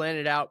we're going to plan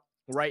it out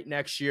right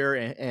next year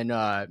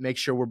and make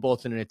sure we're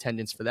both in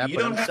attendance for that. You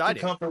don't have to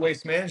come for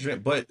Waste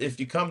Management, but if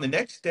you come the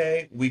next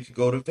day, we could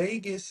go to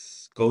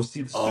Vegas, go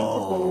see the Super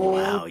Bowl.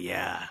 Wow,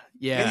 yeah.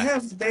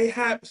 They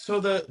have so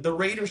the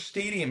Raiders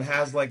Stadium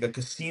has like a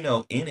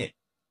casino in it.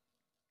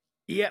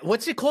 Yeah,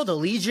 what's it called?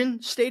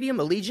 Allegiant Stadium?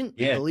 Allegiant?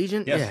 Yeah.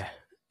 Allegiant? Yes.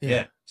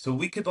 Yeah. So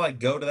we could like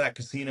go to that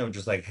casino and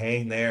just like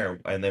hang there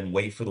and then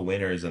wait for the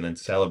winners and then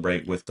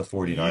celebrate with the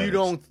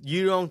 49ers.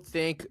 You don't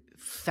think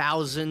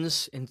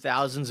thousands and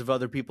thousands of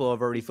other people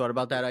have already thought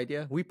about that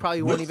idea? We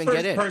probably won't even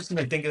get in. We're the first person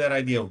to think of that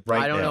idea right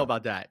now. I don't know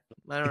about that.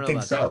 I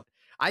think so.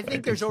 I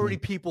think there's already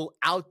people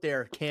out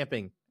there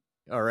camping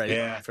already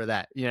for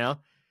that, Yeah,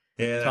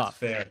 that's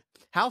fair.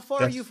 How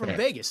far are you from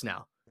Vegas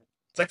now?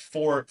 It's like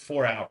 4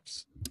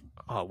 hours.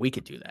 Oh, we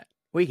could do that.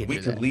 We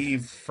could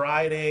leave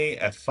Friday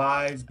at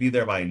 5, be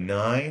there by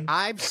 9.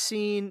 I've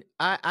seen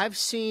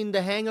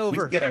The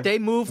Hangover. They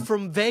move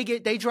from Vegas.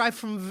 They drive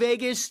from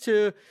Vegas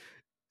to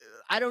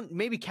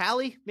maybe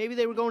Cali. Maybe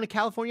they were going to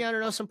California. I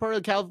don't know. Some part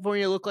of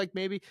California looked like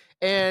maybe.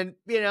 And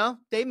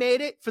they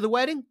made it for the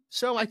wedding.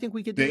 So I think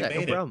we could do that.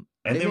 No problem.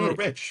 And they were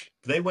rich.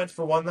 They went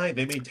for one night.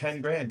 They made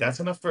 $10,000. That's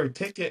enough for a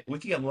ticket. We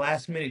could get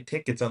last minute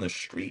tickets on the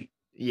street.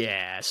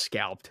 Yeah,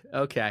 scalped.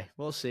 Okay,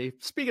 we'll see.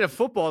 Speaking of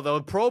football, though,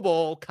 Pro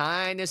Bowl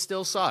kind of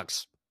still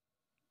sucks.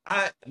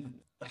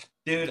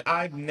 Dude,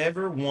 I've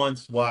never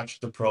once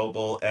watched the Pro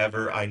Bowl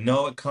ever. I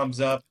know it comes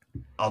up.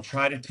 I'll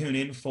try to tune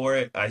in for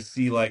it. I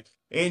see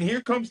and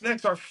here comes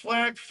next our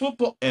flag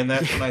football. And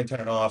that's when I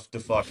turn off the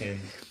fucking...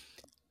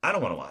 I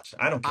don't want to watch.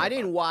 I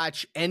didn't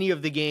watch any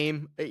of the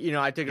game.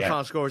 I think the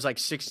final score was like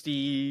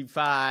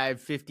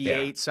 65,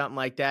 58, something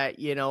like that.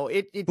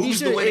 Who's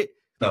the winning?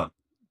 No.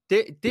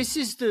 This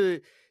is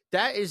if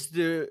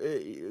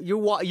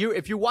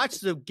you watch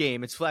the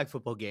game, it's flag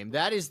football game.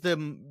 That is the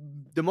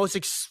most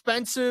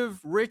expensive,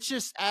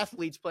 richest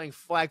athletes playing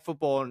flag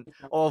football in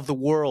all of the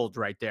world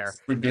right there.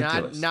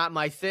 Ridiculous. Not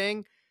my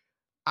thing.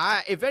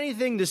 If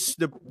anything,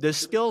 the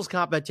skills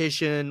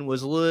competition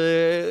was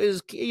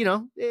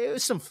it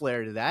was some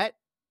flair to that.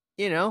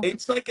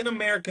 It's like an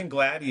American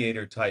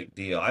Gladiator type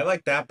deal. I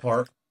like that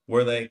part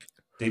where they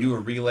do a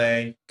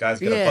relay.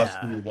 Guys got to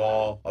bust through the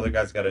wall. Other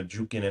guys got to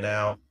juke in and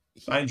out.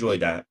 I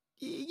enjoyed that.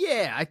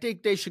 Yeah, I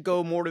think they should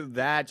go more to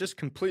that. Just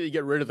completely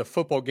get rid of the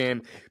football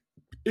game.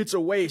 It's a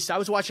waste. I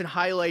was watching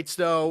highlights,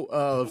 though,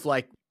 of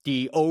like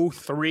the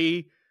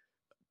 03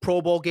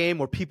 Pro Bowl game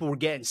where people were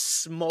getting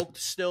smoked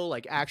still,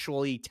 like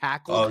actually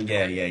tackled. Oh,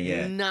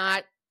 yeah.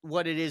 Not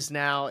what it is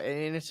now.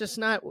 And it's just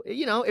not,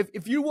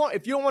 if you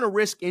don't want to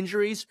risk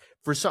injuries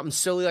for something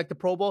silly like the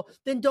Pro Bowl,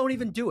 then don't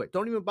even do it.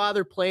 Don't even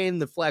bother playing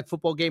the flag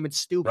football game. It's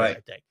stupid, right. I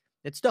think.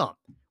 It's dumb.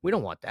 We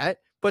don't want that.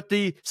 But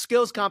the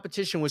skills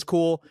competition was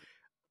cool.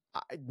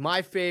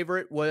 My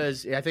favorite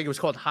was, I think it was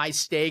called High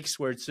Stakes,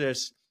 where it's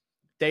just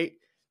they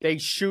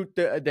shoot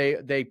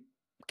they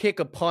kick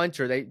a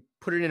punt or they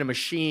put it in a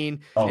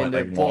machine and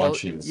the ball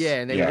launches.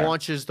 And they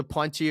launches the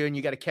punt to you and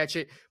you got to catch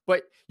it,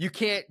 but you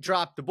can't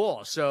drop the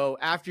ball. So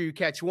after you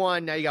catch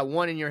one, now you got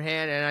one in your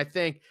hand, and I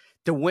think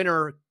the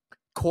winner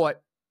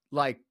caught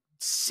like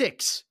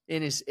 6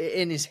 in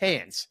his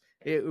hands,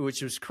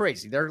 which was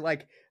crazy. They're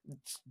like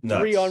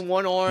nuts. 3 on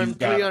one arm,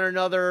 3 on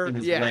another.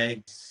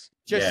 Legs.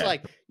 Just Yeah.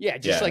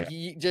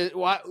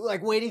 like,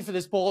 like waiting for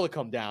this ball to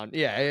come down.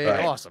 Yeah,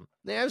 Right. awesome.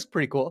 Yeah, it was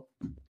pretty cool.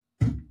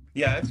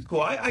 Yeah, it's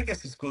cool. I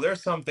guess it's cool. There are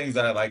some things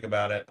that I like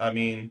about it. I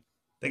mean,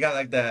 they got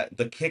like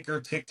the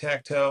kicker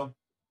tic-tac-toe.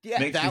 Yeah,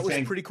 Makes you that was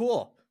think pretty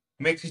cool.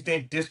 makes you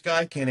think this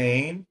guy can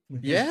aim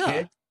with his Yeah.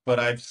 kick, but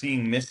I've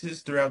seen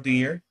misses throughout the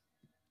year.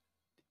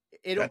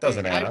 That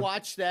doesn't I add up.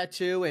 watched that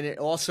too, and it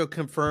also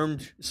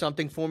confirmed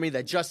something for me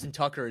that Justin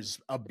Tucker is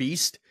a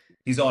beast.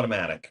 He's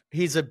automatic.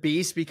 He's a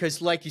beast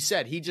because, like you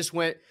said, he just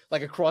went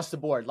like across the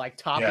board, like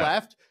top Yeah.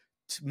 left,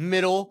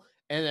 middle,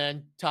 and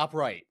then top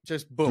right.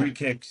 Just boom. 3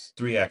 kicks,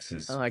 3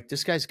 X's. I'm like,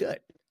 this guy's good.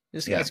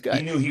 This Yeah, guy's good.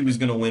 he knew he was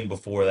going to win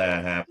before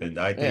that happened.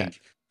 I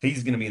think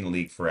he's going to be in the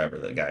league forever.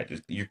 The guy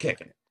you're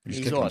kicking. You're just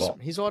He's kicking the awesome. ball.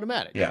 He's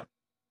automatic. Yeah.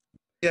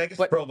 Yeah, I guess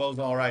But- Pro Bowl's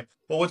all right.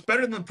 But what's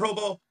better than the Pro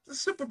Bowl? The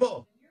Super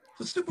Bowl.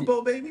 The Super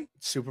Bowl, baby.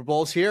 Super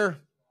Bowl's here.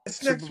 It's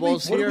Super next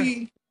Bowl's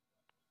week.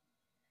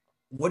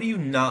 What do you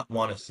not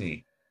want to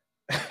see?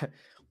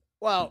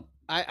 Well,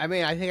 I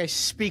mean, I think I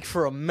speak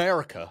for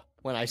America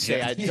when I say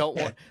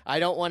Yeah. I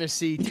don't want to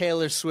see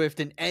Taylor Swift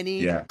in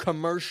any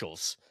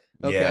commercials.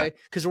 Okay, Yeah.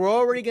 because we're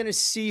already going to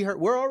see her.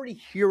 We're already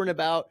hearing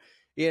about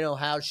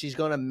how she's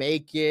going to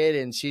make it,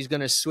 and she's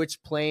going to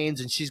switch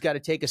planes, and she's got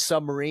to take a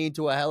submarine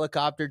to a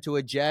helicopter to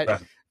a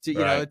jet.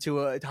 To to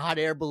a hot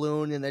air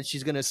balloon, and then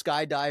she's going to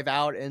skydive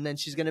out, and then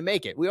she's going to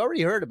make it. We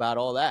already heard about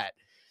all that.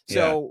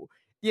 So,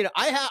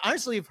 I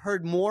honestly have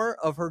heard more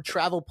of her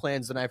travel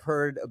plans than I've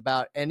heard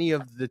about any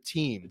of the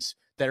teams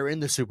that are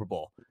in the Super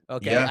Bowl.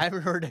 Okay, I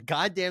haven't heard a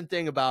goddamn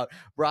thing about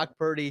Brock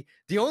Purdy.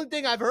 The only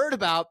thing I've heard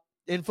about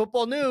in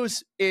football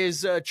news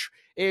is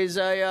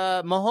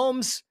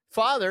Mahomes'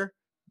 father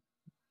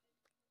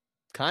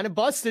kind of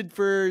busted.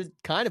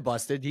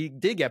 He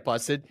did get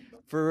busted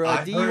for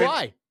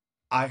DUI.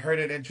 I heard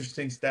an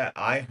interesting stat.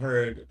 I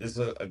heard there's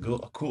a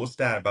cool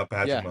stat about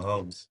Patrick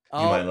Mahomes. You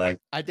might like.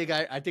 I think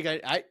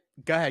I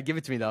go ahead, give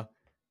it to me though.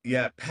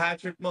 Yeah,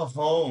 Patrick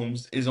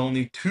Mahomes is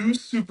only 2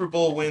 Super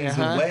Bowl wins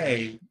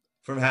away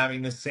from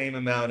having the same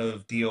amount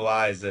of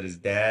DUIs that his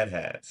dad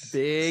has.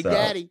 Big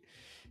Daddy.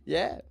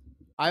 Yeah.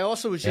 I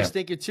also was just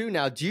thinking too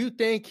now, do you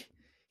think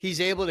he's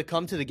able to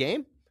come to the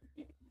game?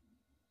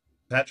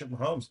 Patrick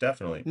Mahomes,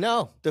 definitely.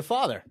 No, the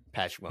father,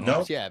 Patrick Mahomes.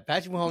 No. Yeah,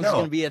 Patrick Mahomes is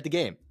going to be at the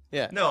game.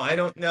 Yeah. No, I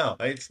don't know.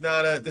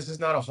 This is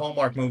not a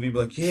Hallmark movie,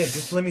 but like,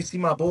 just let me see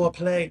my boy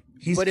play.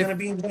 He's going to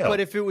be in jail. But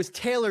if it was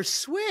Taylor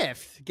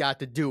Swift got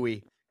the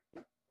Dewey.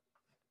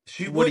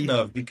 She wouldn't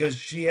have, because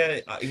she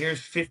had, here's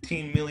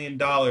 $15 million.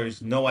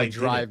 No, I didn't.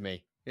 Drive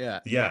me.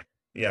 Yeah. Yeah.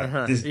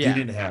 Yeah. This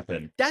didn't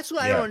happen. That's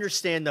what I don't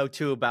understand though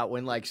too, about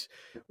when like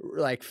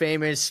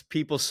famous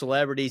people,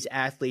 celebrities,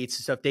 athletes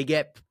and stuff, they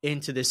get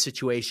into this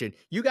situation.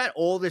 You got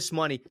all this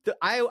money.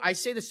 I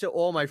say this to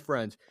all my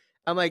friends.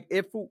 I'm like,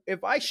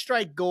 if I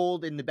strike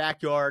gold in the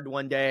backyard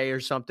one day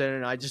or something,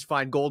 and I just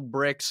find gold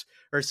bricks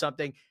or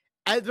something,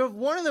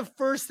 one of the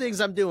first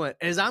things I'm doing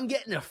is I'm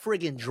getting a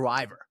friggin'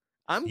 driver.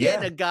 I'm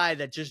getting a guy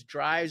that just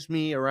drives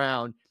me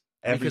around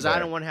because I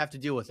don't want to have to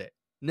deal with it.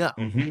 No.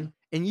 Mm-hmm.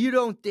 And you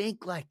don't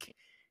think like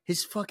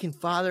his fucking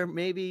father,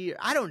 maybe,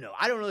 I don't know.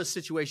 I don't know the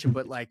situation,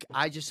 but like,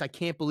 I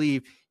can't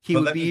believe he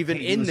would be even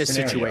in this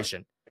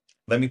situation.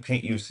 Let me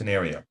paint you a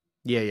scenario.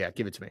 Yeah.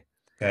 Give it to me.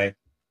 Okay.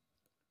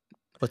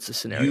 What's the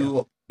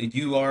scenario? I'm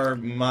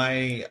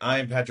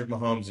Patrick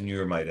Mahomes and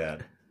you're my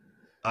dad.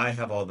 I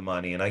have all the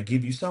money and I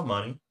give you some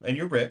money and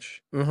you're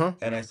rich.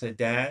 Mm-hmm. And I said,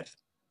 Dad,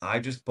 I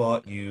just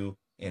bought you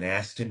an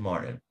Aston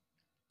Martin.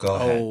 Go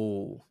ahead.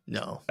 Oh,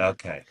 no.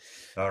 Okay.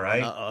 All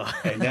right. Uh-oh.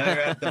 And now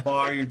you're at the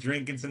bar, you're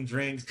drinking some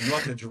drinks. Do you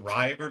want the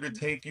driver to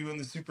take you in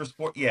the Super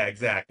Sport? Yeah,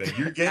 exactly.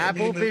 You're getting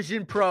Apple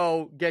Vision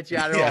Pro gets you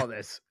out of all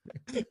this.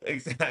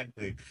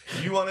 Exactly.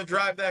 You want to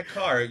drive that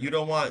car. You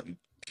don't want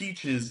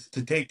Peaches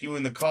to take you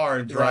in the car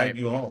and drive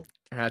you home.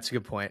 That's a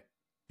good point.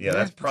 Yeah,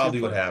 that's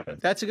probably what happened.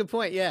 That's a good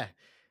point, yeah.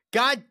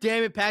 God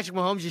damn it, Patrick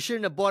Mahomes. You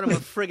shouldn't have bought him a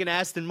friggin'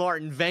 Aston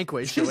Martin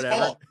Vanquish or whatever.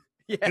 Fault.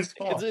 Yeah, his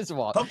fault. It's his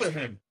fault. Hump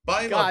him.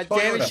 Buy him God a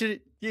damn Toyota.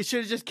 it. You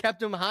should have just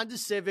kept him Honda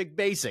Civic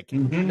Basic.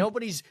 Mm-hmm.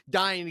 Nobody's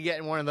dying to get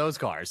in one of those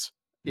cars.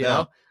 You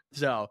know?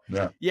 So,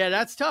 yeah,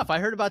 that's tough. I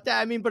heard about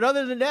that. I mean, but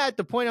other than that,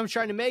 the point I'm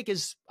trying to make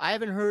is I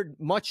haven't heard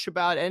much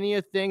about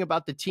anything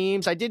about the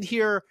teams. I did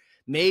hear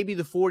maybe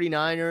the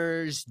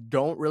 49ers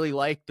don't really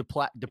like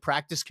the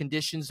practice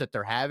conditions that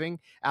they're having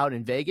out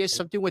in Vegas.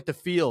 Something with the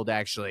field,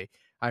 actually.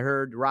 I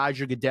heard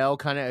Roger Goodell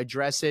kind of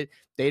address it.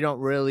 They don't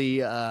really,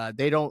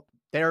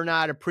 they're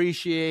not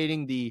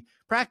appreciating the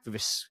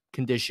practice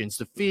conditions.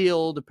 The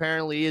field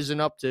apparently isn't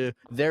up to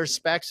their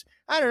specs.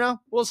 I don't know.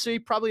 We'll see.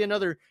 Probably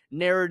another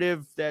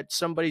narrative that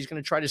somebody's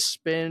going to try to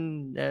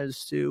spin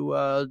as to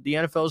the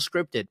NFL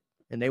scripted,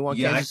 and they want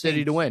Kansas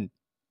City to win.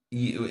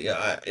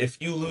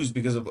 If you lose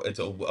because of it's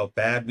a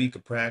bad week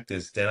of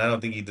practice, then I don't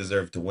think you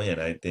deserve to win.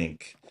 I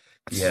think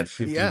you had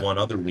 51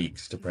 other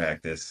weeks to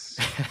practice.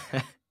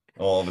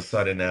 All of a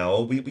sudden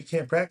now, we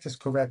can't practice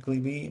correctly.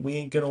 We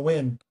ain't gonna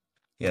win.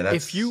 Yeah,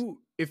 that's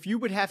if you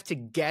would have to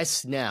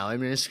guess now. I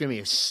mean,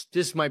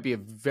 this might be a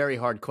very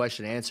hard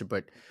question to answer,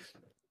 but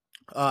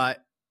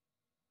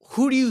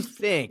who do you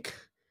think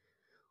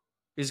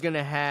is going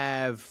to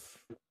have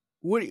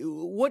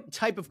what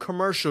type of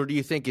commercial do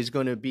you think is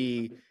going to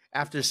be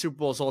after the Super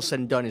Bowl is all said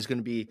and done is going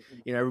to be,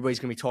 everybody's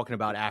going to be talking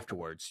about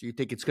afterwards? You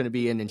think it's going to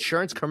be an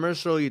insurance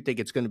commercial? You think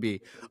it's going to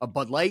be a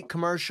Bud Light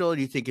commercial?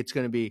 Do you think it's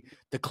going to be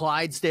the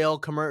Clydesdale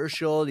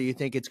commercial? Do you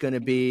think it's going to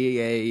be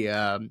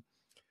a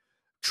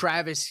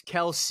Travis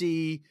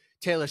Kelce,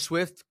 Taylor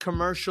Swift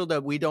commercial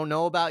that we don't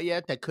know about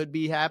yet that could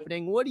be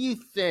happening? What do you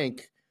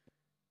think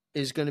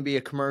is going to be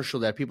a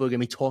commercial that people are going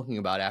to be talking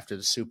about after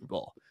the Super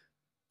Bowl?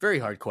 Very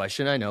hard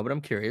question, I know, but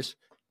I'm curious.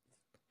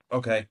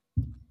 Okay.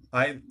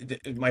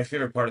 My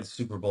favorite part of the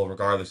Super Bowl,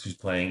 regardless who's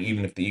playing,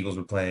 even if the Eagles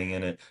were playing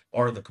in it,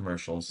 are the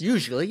commercials.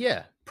 Usually,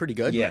 yeah. Pretty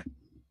good. Yeah.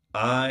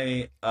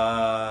 I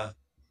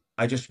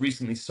just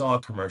recently saw a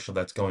commercial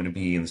that's going to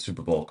be in the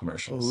Super Bowl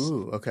commercials.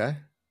 Ooh, okay.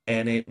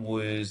 And it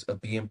was a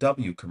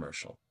BMW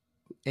commercial.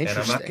 And I'm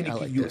not Interesting. going to I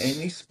give like you this.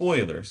 any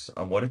spoilers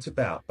on what it's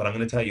about, but I'm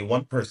going to tell you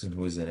one person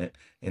who is in it,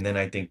 and then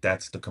I think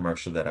that's the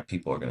commercial that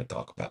people are going to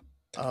talk about.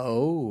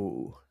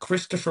 Oh.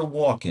 Christopher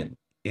Walken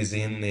is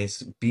in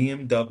this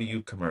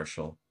BMW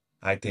commercial.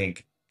 I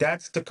think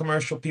that's the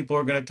commercial people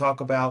are going to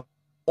talk about.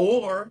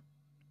 Or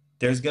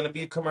there's going to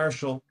be a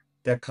commercial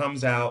that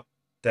comes out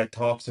that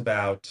talks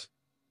about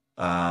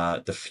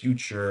the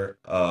future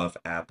of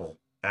Apple.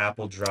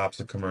 Apple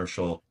drops a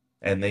commercial,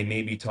 and they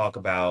maybe talk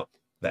about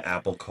the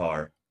Apple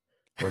car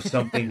or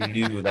something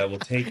new that will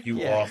take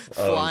you off of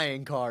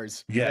flying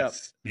cars.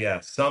 Yes,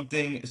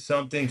 something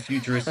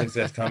futuristic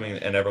that's coming,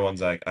 and everyone's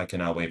like, I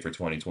cannot wait for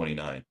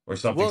 2029 or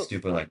something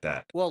stupid like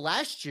that. Well,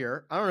 last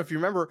year, I don't know if you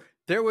remember,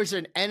 there was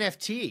an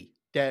NFT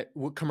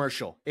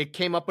commercial. It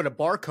came up with a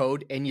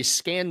barcode, and you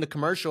scanned the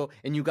commercial,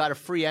 and you got a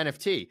free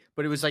NFT,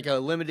 but it was like a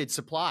limited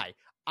supply.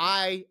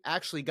 I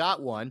actually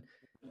got one.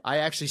 I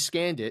actually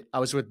scanned it. I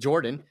was with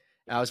Jordan.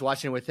 I was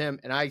watching it with him,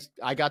 and I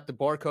got the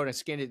barcode and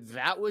scanned it.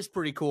 That was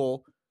pretty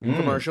cool.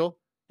 Commercial,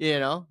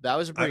 that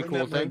was a pretty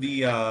cool thing.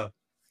 The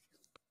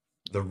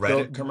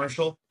Reddit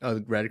commercial. Oh, the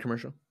Reddit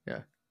commercial. Yeah.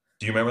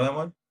 Do you remember that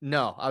one?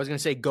 No, I was gonna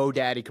say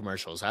GoDaddy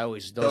commercials.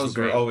 Those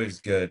are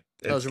always good.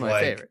 Those are my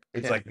favorite.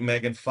 It's like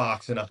Megan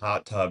Fox in a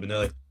hot tub, and they're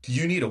like, "Do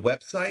you need a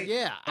website?"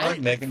 Yeah,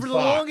 I'm Megan for Fox. the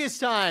longest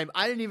time,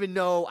 I didn't even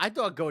know. I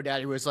thought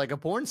GoDaddy was like a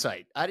porn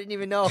site. I didn't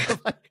even know.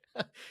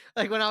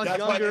 Like when I was younger.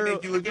 That's why they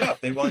make you look it up.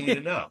 They want you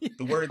to know.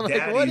 The word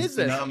 "daddy" is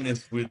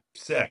synonymous with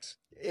sex.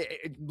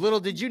 Little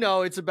did you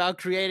know, it's about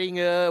creating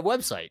a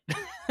website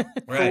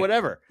or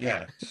whatever.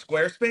 Yeah,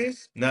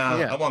 Squarespace. Nah,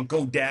 I want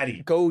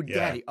GoDaddy.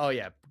 GoDaddy. Yeah. Oh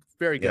yeah,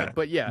 very good.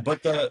 Yeah.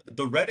 But the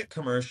Reddit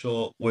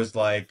commercial was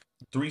like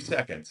 3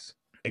 seconds.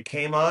 It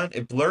came on,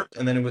 it blurred,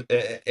 and then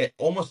it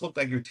almost looked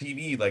like your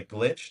TV like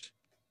glitched.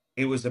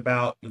 It was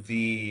about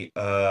the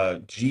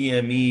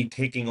GME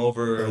taking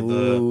over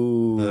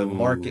the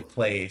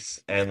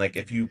marketplace, and like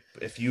if you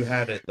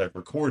had it like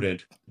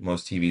recorded,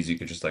 most TVs you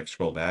could just like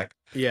scroll back.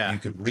 Yeah, you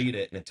could read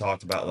it, and it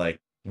talked about like,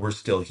 we're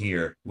still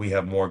here, we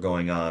have more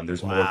going on,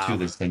 there's more to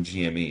this than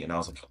GME. And I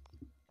was like,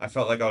 I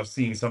felt like I was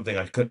seeing something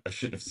I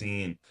shouldn't have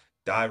seen.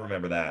 I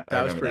remember that.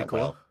 That was pretty cool.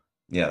 Well.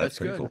 Yeah, that's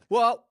pretty cool.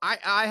 Well,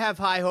 I have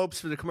high hopes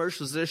for the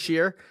commercials this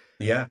year.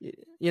 Yeah,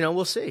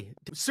 we'll see.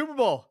 Super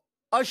Bowl,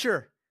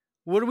 Usher.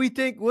 What do we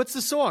think? What's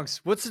the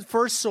songs? What's the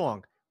first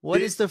song?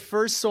 What is the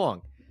first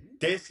song?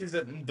 This is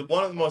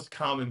one of the most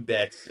common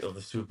bets of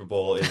the Super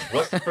Bowl is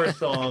what's the first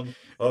song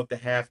of the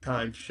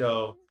halftime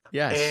show?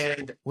 Yes.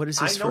 And what is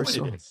his first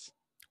song?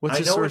 What's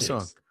his first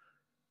song?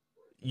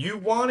 You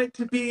want it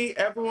to be,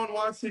 everyone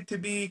wants it to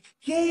be,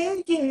 yeah.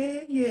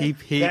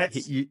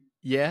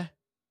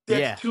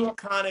 That's too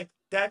iconic.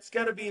 That's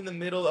got to be in the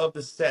middle of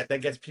the set. That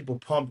gets people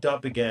pumped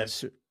up again.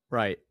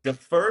 Right. The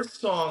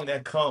first song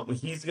that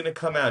he's going to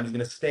come out, he's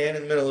going to stand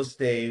in the middle of the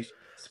stage,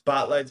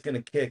 spotlight's going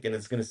to kick, and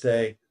it's going to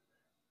say,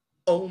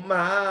 oh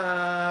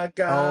my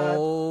God.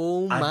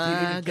 Oh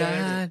my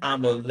God.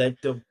 I'm going to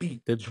let the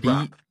beat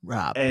drop.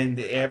 And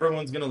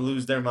everyone's going to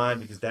lose their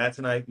mind because that's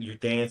the night you're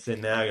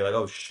dancing now. You're like,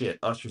 oh shit,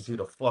 Usher's here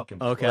to fucking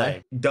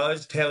play.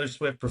 Does Taylor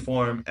Swift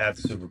perform at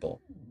the Super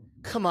Bowl?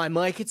 Come on,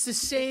 Mike. It's the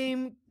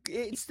same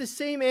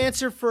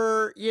answer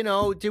for,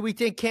 did we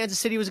think Kansas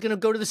City was going to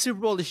go to the Super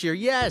Bowl this year?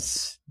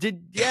 Yes.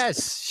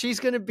 She's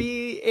going to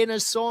be in a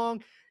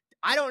song.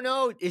 I don't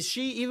know. Is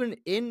she even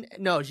in?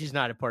 No, she's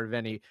not a part of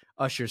any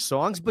Usher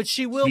songs, but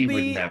she will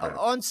be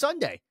on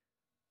Sunday.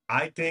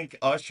 I think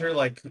Usher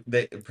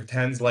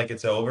pretends like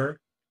it's over,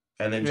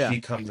 and then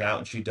she comes out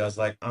and she does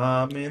like,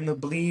 I'm in the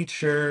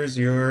bleachers,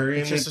 you're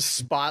in. It's just a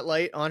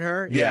spotlight on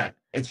her. Yeah,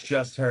 it's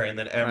just her, and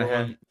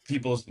then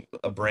people's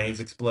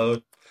brains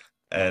explode.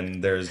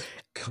 And there's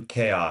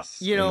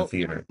chaos in the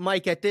theater.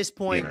 Mike, at this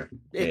point,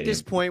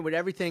 with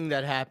everything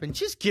that happened,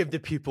 just give the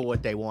people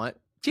what they want.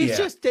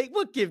 We're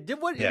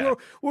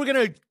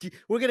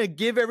gonna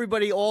give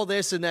everybody all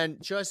this, and then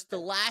just the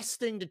last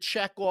thing to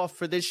check off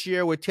for this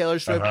year with Taylor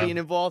Swift being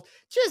involved.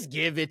 Just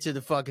give it to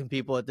the fucking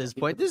people at this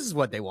point. This is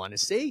what they want to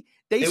see.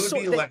 It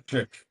would be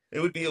electric.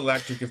 It would be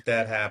electric if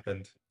that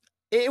happened.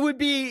 It would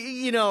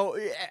be,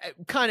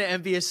 kind of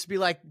envious to be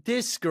like,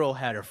 this girl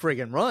had her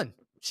friggin' run.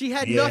 She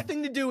had Yeah.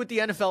 nothing to do with the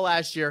NFL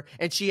last year,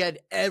 and she had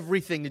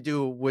everything to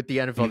do with the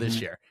NFL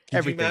this year. Could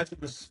Everything. you imagine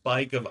the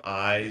spike of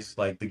eyes,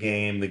 like the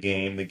game, Yeah.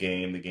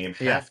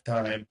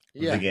 halftime of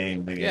Yeah. the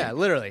game, Yeah,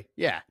 literally.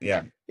 Yeah.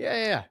 Yeah.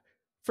 Yeah.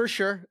 For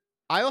sure.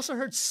 I also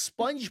heard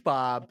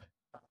SpongeBob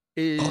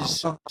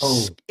is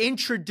Oh.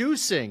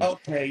 introducing.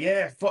 Okay,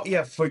 yeah, fuck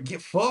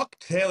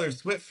Taylor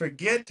Swift.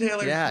 Forget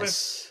Taylor Swift.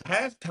 Yes.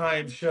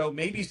 Halftime show.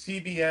 Maybe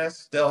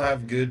CBS. They'll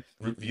have good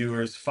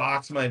reviewers.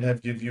 Fox might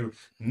have good viewers.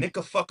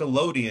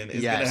 Nickelodeon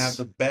is gonna have Yes.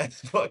 the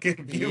best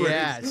fucking viewers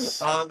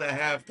Yes. on the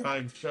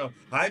halftime show.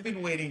 I've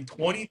been waiting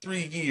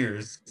 23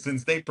 years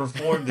since they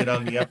performed it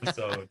on the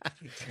episode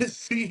to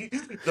see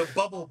the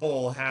Bubble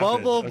Bowl happen.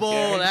 Bubble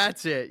Bowl, Okay,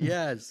 that's it.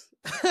 Yes.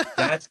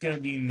 that's gonna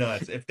be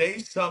nuts. If they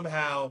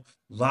somehow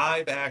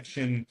live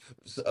action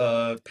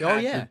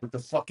package with the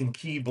fucking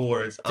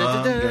keyboards,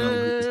 I'm gonna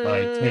lose my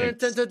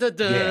tits.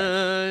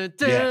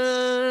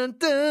 Yeah.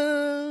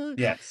 Yes.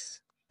 Yes.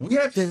 We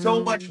have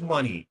so much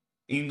money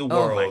in the Oh my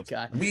world.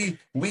 God. We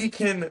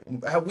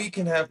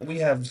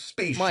have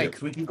spaceships.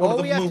 Mike, We can go all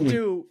to we the have to moon.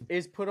 do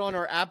is put on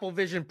our Apple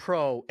Vision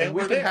Pro and And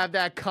we we're can there. have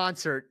that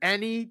concert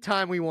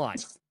anytime we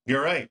want.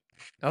 You're right.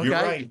 Okay. You're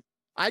right.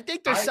 I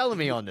think they're selling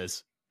me on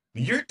this.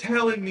 You're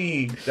telling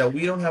me that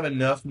we don't have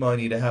enough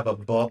money to have a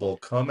bubble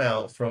come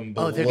out from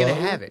below they're gonna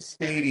have it. the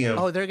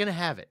stadium They're gonna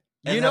have it.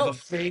 and have a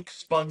fake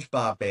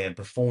SpongeBob band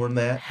perform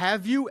that?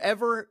 Have you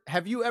ever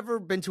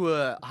been to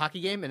a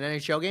hockey game, an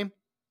NHL game?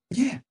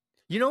 Yeah.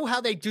 You know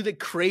how they do the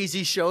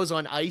crazy shows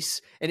on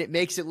ice and it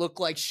makes it look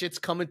like shit's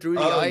coming through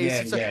the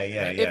ice?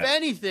 Yeah. If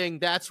anything,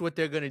 that's what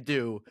they're gonna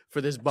do for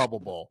this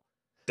Bubble Bowl.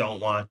 Don't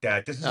want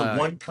that. This is a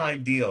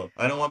one-time deal.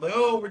 I don't want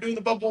we're doing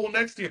the Bubble Bowl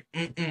next year.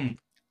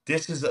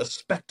 This is a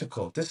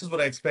spectacle. This is what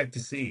I expect to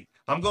see.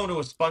 I'm going to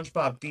a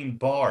SpongeBob themed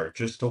bar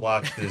just to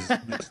watch this.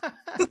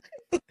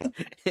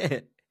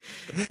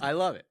 I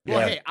love it. Yeah.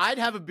 Well, hey, I'd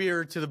have a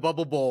beer to the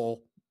Bubble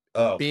Bowl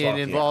being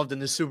involved in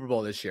the Super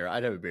Bowl this year.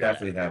 I'd have a beer.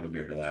 Definitely have a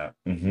beer to that.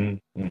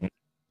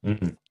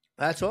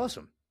 That's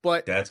awesome.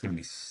 But that's going to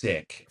be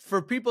sick.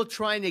 For people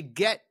trying to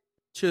get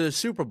to the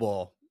Super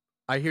Bowl,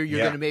 I hear you're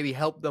going to maybe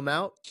help them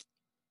out.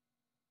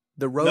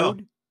 The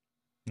road?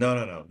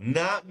 No.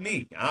 Not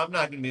me. I'm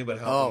not going to be able to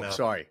help them out.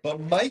 Sorry. But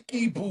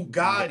Mikey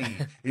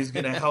Bugatti is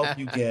going to help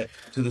you get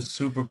to the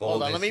Super Bowl.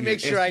 Hold on. Let me make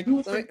sure I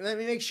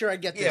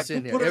get this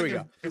in there. There we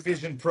go.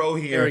 Vision Pro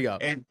here. There we go.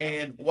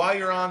 And while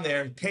you're on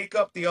there, take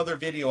up the other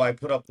video I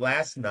put up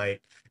last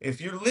night.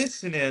 If you're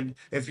listening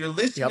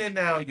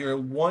now, you're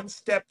one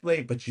step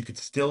late, but you could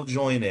still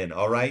join in,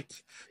 all right?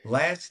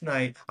 Last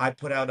night, I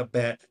put out a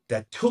bet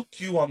that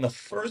took you on the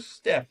first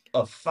step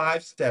of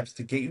 5 steps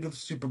to get you to the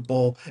Super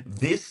Bowl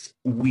this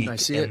week. I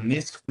see it. And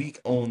this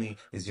week only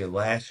is your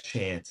last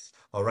chance.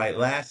 All right,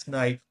 last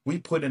night, we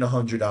put in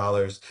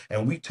 $100,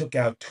 and we took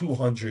out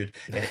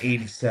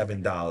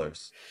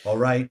 $287. All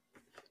right?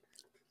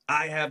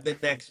 I have the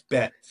next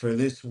bet for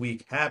this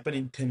week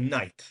happening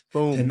tonight.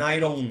 Boom.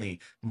 Tonight only.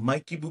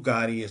 Mikey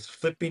Bugatti is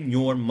flipping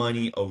your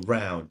money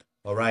around.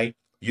 All right?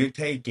 You're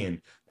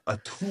taking a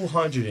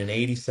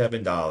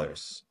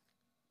 $287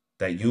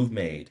 that you've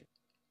made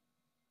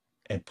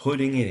and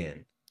putting it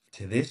in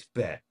to this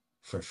bet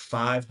for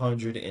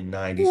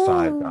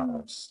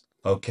 $595.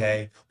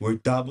 Okay? We're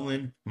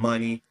doubling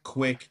money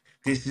quick.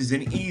 This is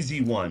an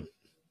easy one.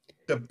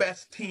 The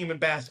best team in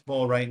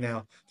basketball right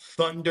now,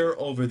 Thunder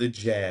over the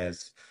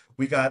Jazz.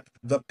 We got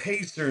the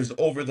Pacers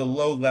over the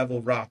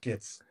low-level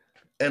Rockets.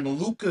 And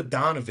Luka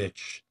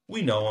Doncic,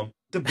 we know him,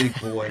 the big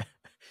boy,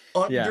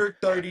 under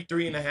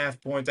 33.5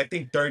 points. I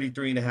think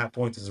 33.5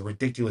 points is a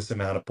ridiculous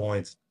amount of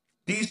points.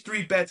 These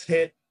 3 bets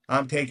hit,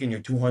 I'm taking your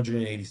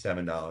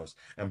 $287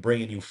 and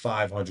bringing you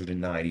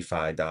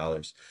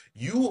 $595.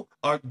 You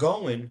are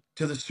going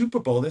to the Super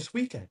Bowl this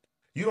weekend.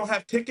 You don't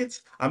have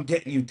tickets? I'm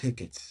getting you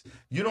tickets.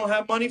 You don't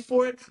have money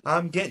for it?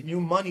 I'm getting you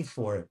money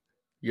for it.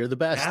 You're the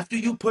best. After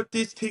you put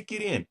this ticket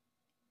in,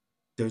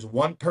 there's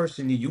one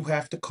person that you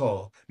have to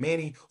call.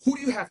 Manny, who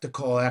do you have to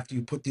call after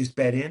you put this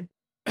bet in?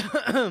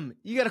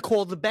 You got to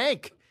call the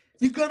bank.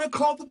 You're going to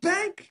call the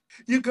bank.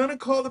 You're going to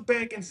call the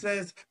bank and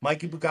says,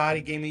 Mikey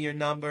Bugatti gave me your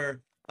number.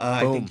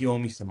 I think you owe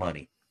me some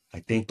money.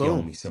 You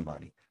owe me some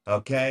money.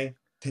 Okay?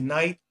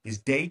 Tonight is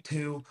day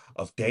 2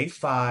 of day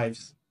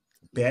 5's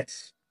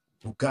bets.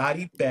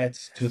 Bugatti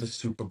bets to the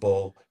Super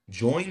Bowl.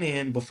 Join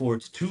in before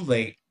it's too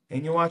late,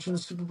 and you're watching the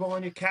Super Bowl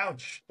on your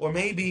couch. Or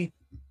maybe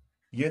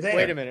you're there.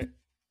 Wait a minute.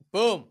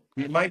 Boom.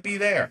 You might be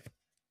there.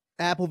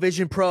 Apple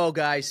Vision Pro,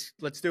 guys.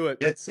 Let's do it.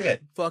 That's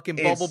it. Fucking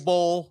Bubble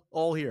Bowl,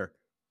 all here.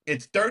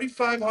 It's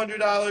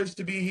 $3,500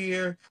 to be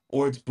here,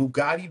 or it's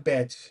Bugatti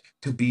bets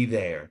to be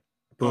there.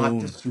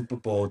 At the Super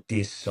Bowl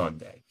this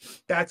Sunday.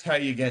 That's how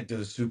you get to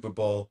the Super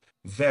Bowl.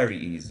 Very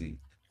easy.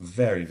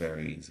 Very,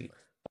 very easy.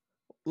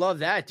 Love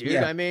that, dude.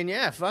 Yeah. I mean,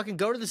 fucking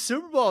go to the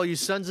Super Bowl, you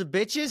sons of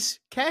bitches.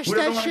 Cash Where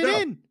that do I shit go?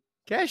 in.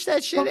 Cash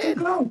that shit Fucking in.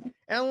 go.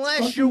 Unless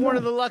Fucking you're one go.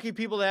 of the lucky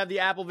people that have the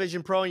Apple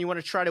Vision Pro and you want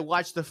to try to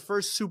watch the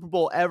first Super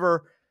Bowl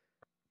ever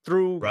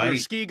through your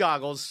ski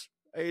goggles,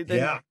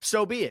 then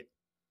so be it.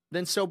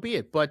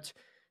 But,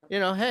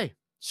 hey,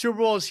 Super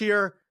Bowl is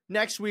here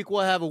Next week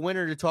we'll have a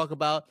winner to talk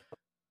about.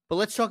 But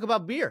let's talk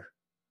about beer.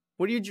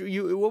 What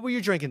were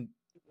you drinking?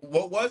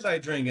 What was I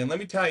drinking? Let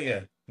me tell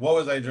you. What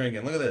was I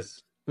drinking? Look at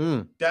this.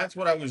 That's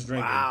what I was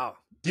drinking. Wow.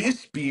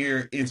 This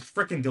beer is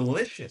freaking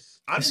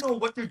delicious. I don't know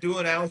what they're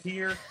doing out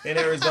here in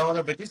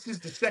Arizona, but this is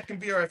the second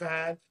beer I've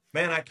had.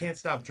 Man, I can't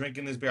stop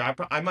drinking this beer. I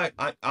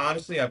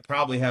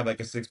probably have like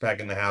a 6-pack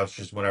in the house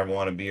just whenever I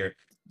want a beer.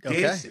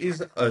 Okay. This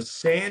is a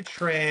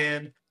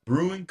Santran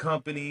Brewing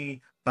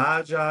Company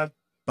Baja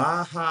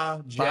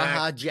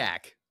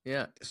Jack.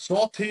 Yeah.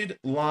 salted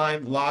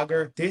lime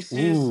lager. This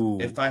is,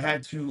 if I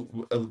had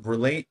to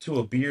relate to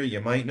a beer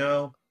you might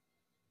know,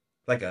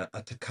 like a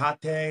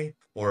Tecate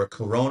or a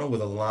Corona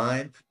with a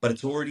lime, but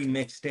it's already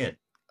mixed in.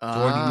 It's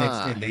already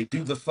mixed in. They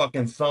do the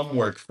fucking thumb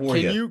work for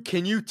you.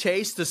 Can you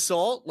taste the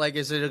salt? Like,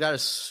 is it got a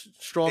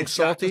strong It's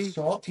salty? got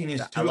the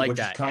saltiness to I like it, which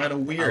that. is kind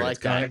of weird. I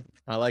like that.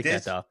 I like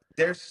that though.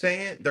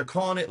 They're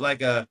calling it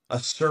like a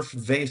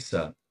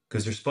cerveza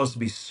because they're supposed to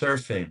be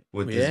surfing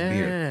with this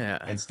beer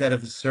instead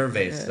of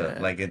cerveza,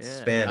 like it's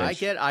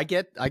Spanish. I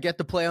get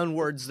the play on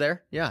words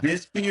there. Yeah.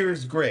 This beer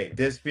is great.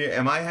 This beer,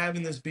 am I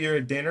having this beer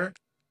at dinner?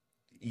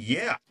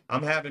 Yeah,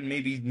 I'm having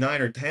maybe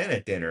 9 or 10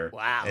 at dinner.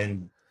 Wow.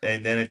 And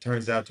then it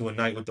turns out to a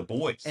night with the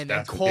boys. And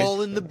then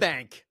call in the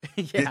bank.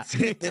 Yeah.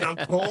 And I'm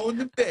calling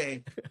the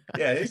bank.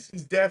 Yeah, this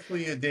is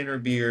definitely a dinner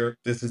beer.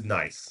 This is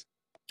nice.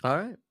 All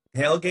right.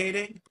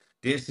 Tailgating.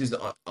 This is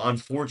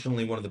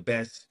unfortunately one of the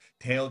best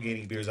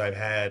tailgating beers I've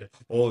had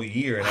all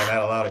year, and I've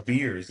had a lot of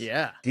beers.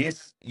 Yeah.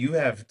 You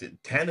have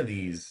 10 of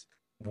these.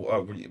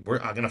 I'm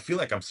gonna feel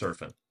like I'm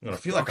surfing. I'm gonna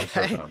feel like I'm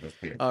surfing on this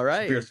beer. All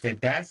right. This beer is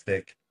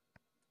fantastic.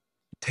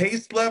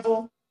 Taste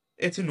level,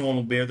 it's a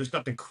normal beer. There's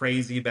nothing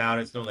crazy about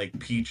it. It's no like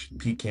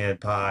pecan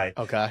pie.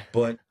 Okay.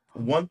 But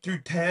 1 through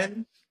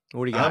 10,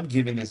 what do you got? I'm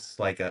giving this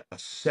like a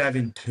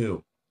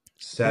 7.2.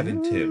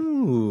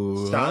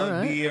 7.2.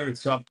 Solid beer.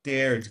 It's up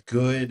there. It's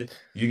good.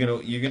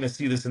 You're gonna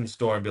see this in the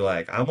store and be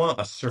like, I want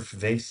a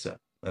cerveza.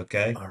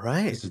 Okay. All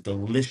right. It's a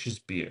delicious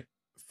beer.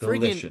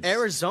 Friggin'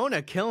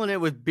 Arizona killing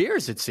it with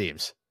beers, it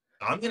seems.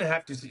 I'm gonna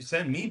have to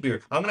send me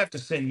beer. I'm gonna have to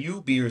send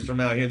you beers from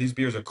out here. These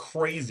beers are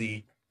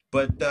crazy.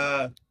 But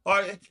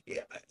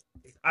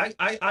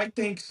I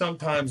think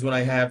sometimes when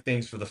I have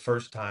things for the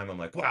first time, I'm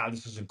like, wow,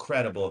 this is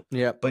incredible.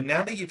 Yeah. But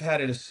now that you've had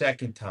it a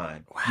second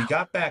time, you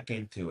got back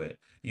into it.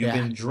 You've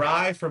been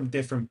dry from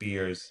different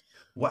beers.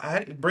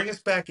 Bring us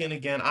back in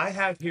again. I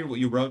have here what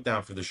you wrote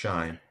down for the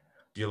shine,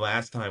 your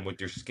last time with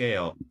your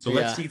scale. So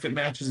let's see if it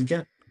matches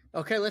again.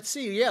 Okay, let's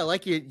see. Yeah,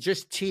 like you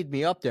just teed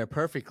me up there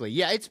perfectly.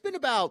 Yeah, it's been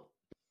about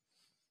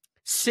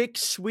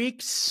 6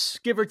 weeks,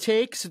 give or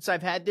take, since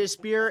I've had this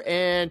beer,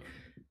 and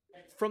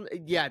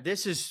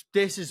this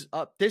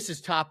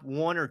is top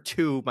 1 or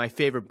 2 of my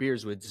favorite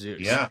beers with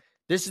Zeus. Yeah.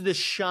 This is the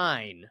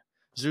Shine,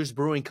 Zeus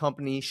Brewing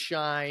Company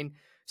Shine,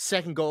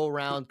 second go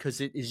around because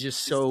it is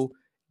just so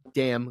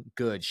damn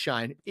good.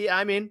 Shine. Yeah,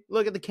 I mean,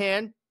 look at the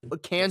can. The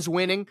can's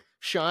winning.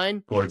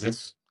 Shine.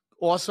 Gorgeous.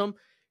 Awesome.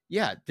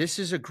 Yeah, this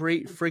is a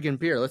great friggin'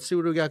 beer. Let's see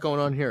what we got going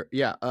on here.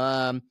 Yeah.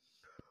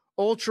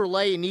 Ultra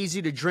light and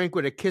easy to drink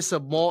with a kiss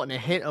of malt and a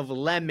hint of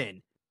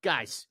lemon.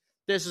 Guys,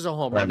 this is a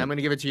home run. I'm going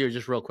to give it to you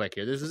just real quick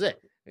here. This is it.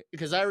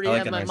 Because I already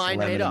have my mind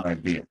made up.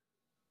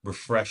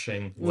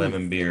 Refreshing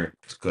lemon beer.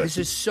 It's good. This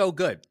is so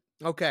good.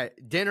 Okay.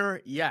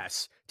 Dinner,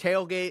 yes.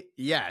 Tailgate,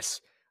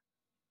 yes.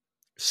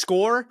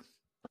 Score.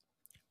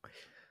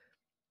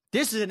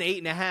 This is an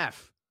 8.5.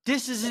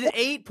 This is an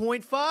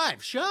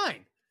 8.5.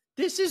 Shine.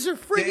 This is a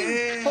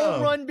freaking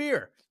home run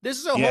beer. This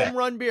is a home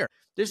run beer.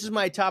 This is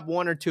my top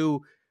 1 or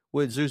 2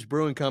 with Zeus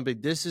Brewing Company.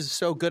 This is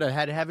so good. I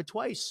had to have it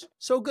twice.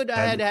 So good.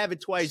 I had to have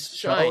it twice.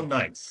 Shine. So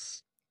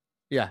nice.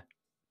 Yeah.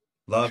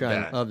 Love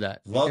Shine. that. Love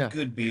that. Love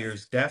good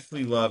beers.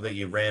 Definitely love that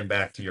you ran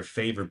back to your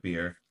favorite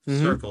beer.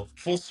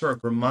 Full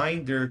circle.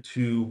 Reminder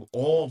to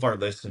all of our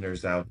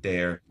listeners out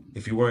there.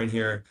 If you weren't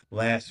here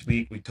last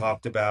week, we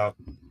talked about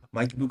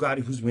Mikey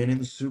Bugatti, who's winning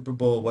the Super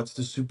Bowl. What's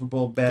the Super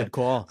Bowl bet? Good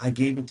call. I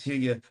gave it to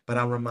you, but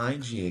I'll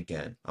remind you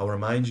again.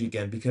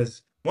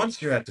 Because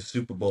once you're at the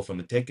Super Bowl from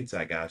the tickets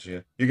I got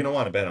you, you're going to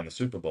want to bet on the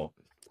Super Bowl.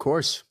 Of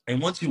course.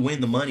 And once you win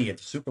the money at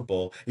the Super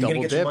Bowl, you're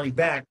going to get your money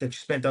back that you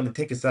spent on the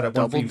tickets that I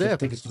won for you for the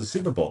tickets for the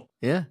Super Bowl.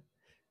 Yeah.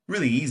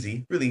 Really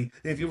easy. Really,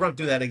 if you run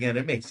through that again,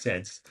 it makes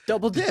sense.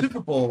 Double dip. The Super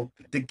Bowl,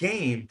 the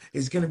game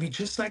is going to be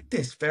just like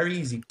this. Very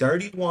easy.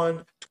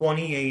 31-28,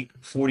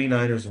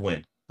 49ers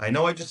win. I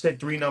know I just said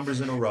 3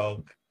 numbers in a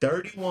row.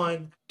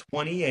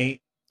 31-28,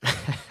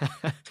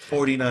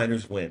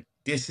 49ers win.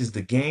 This is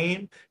the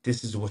game.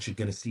 This is what you're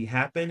going to see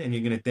happen. And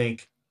you're going to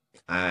think,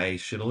 I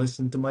should have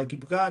listened to Mikey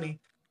Bugatti.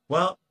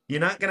 Well, you're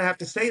not going to have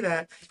to say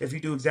that if you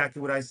do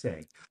exactly what I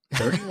say.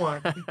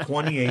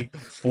 31-28,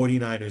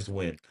 49ers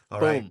win. All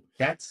right.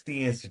 That's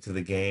the answer to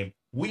the game.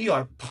 We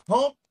are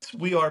pumped.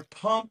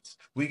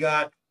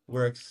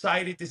 We're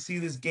excited to see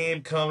this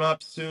game come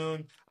up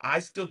soon. I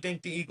still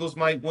think the Eagles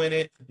might win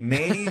it.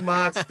 Manny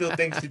Mozz still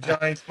thinks the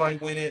Giants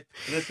might win it.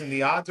 Listen,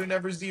 the odds are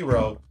never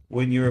zero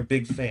when you're a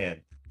big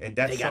fan. And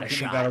that's something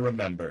you got to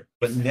remember.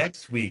 But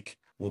next week,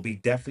 we'll be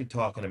definitely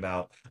talking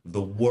about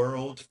the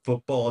World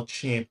Football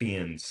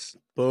Champions.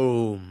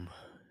 Boom.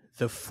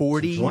 The So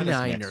join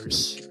us next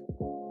week.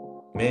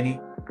 49ers. Manny,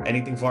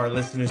 anything for our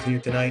listeners here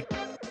tonight?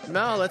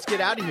 No, let's get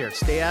out of here.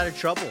 Stay out of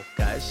trouble,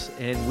 guys.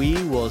 And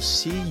we will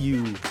see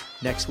you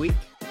next week.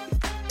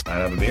 I'd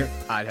have a beer.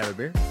 I'd have a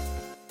beer.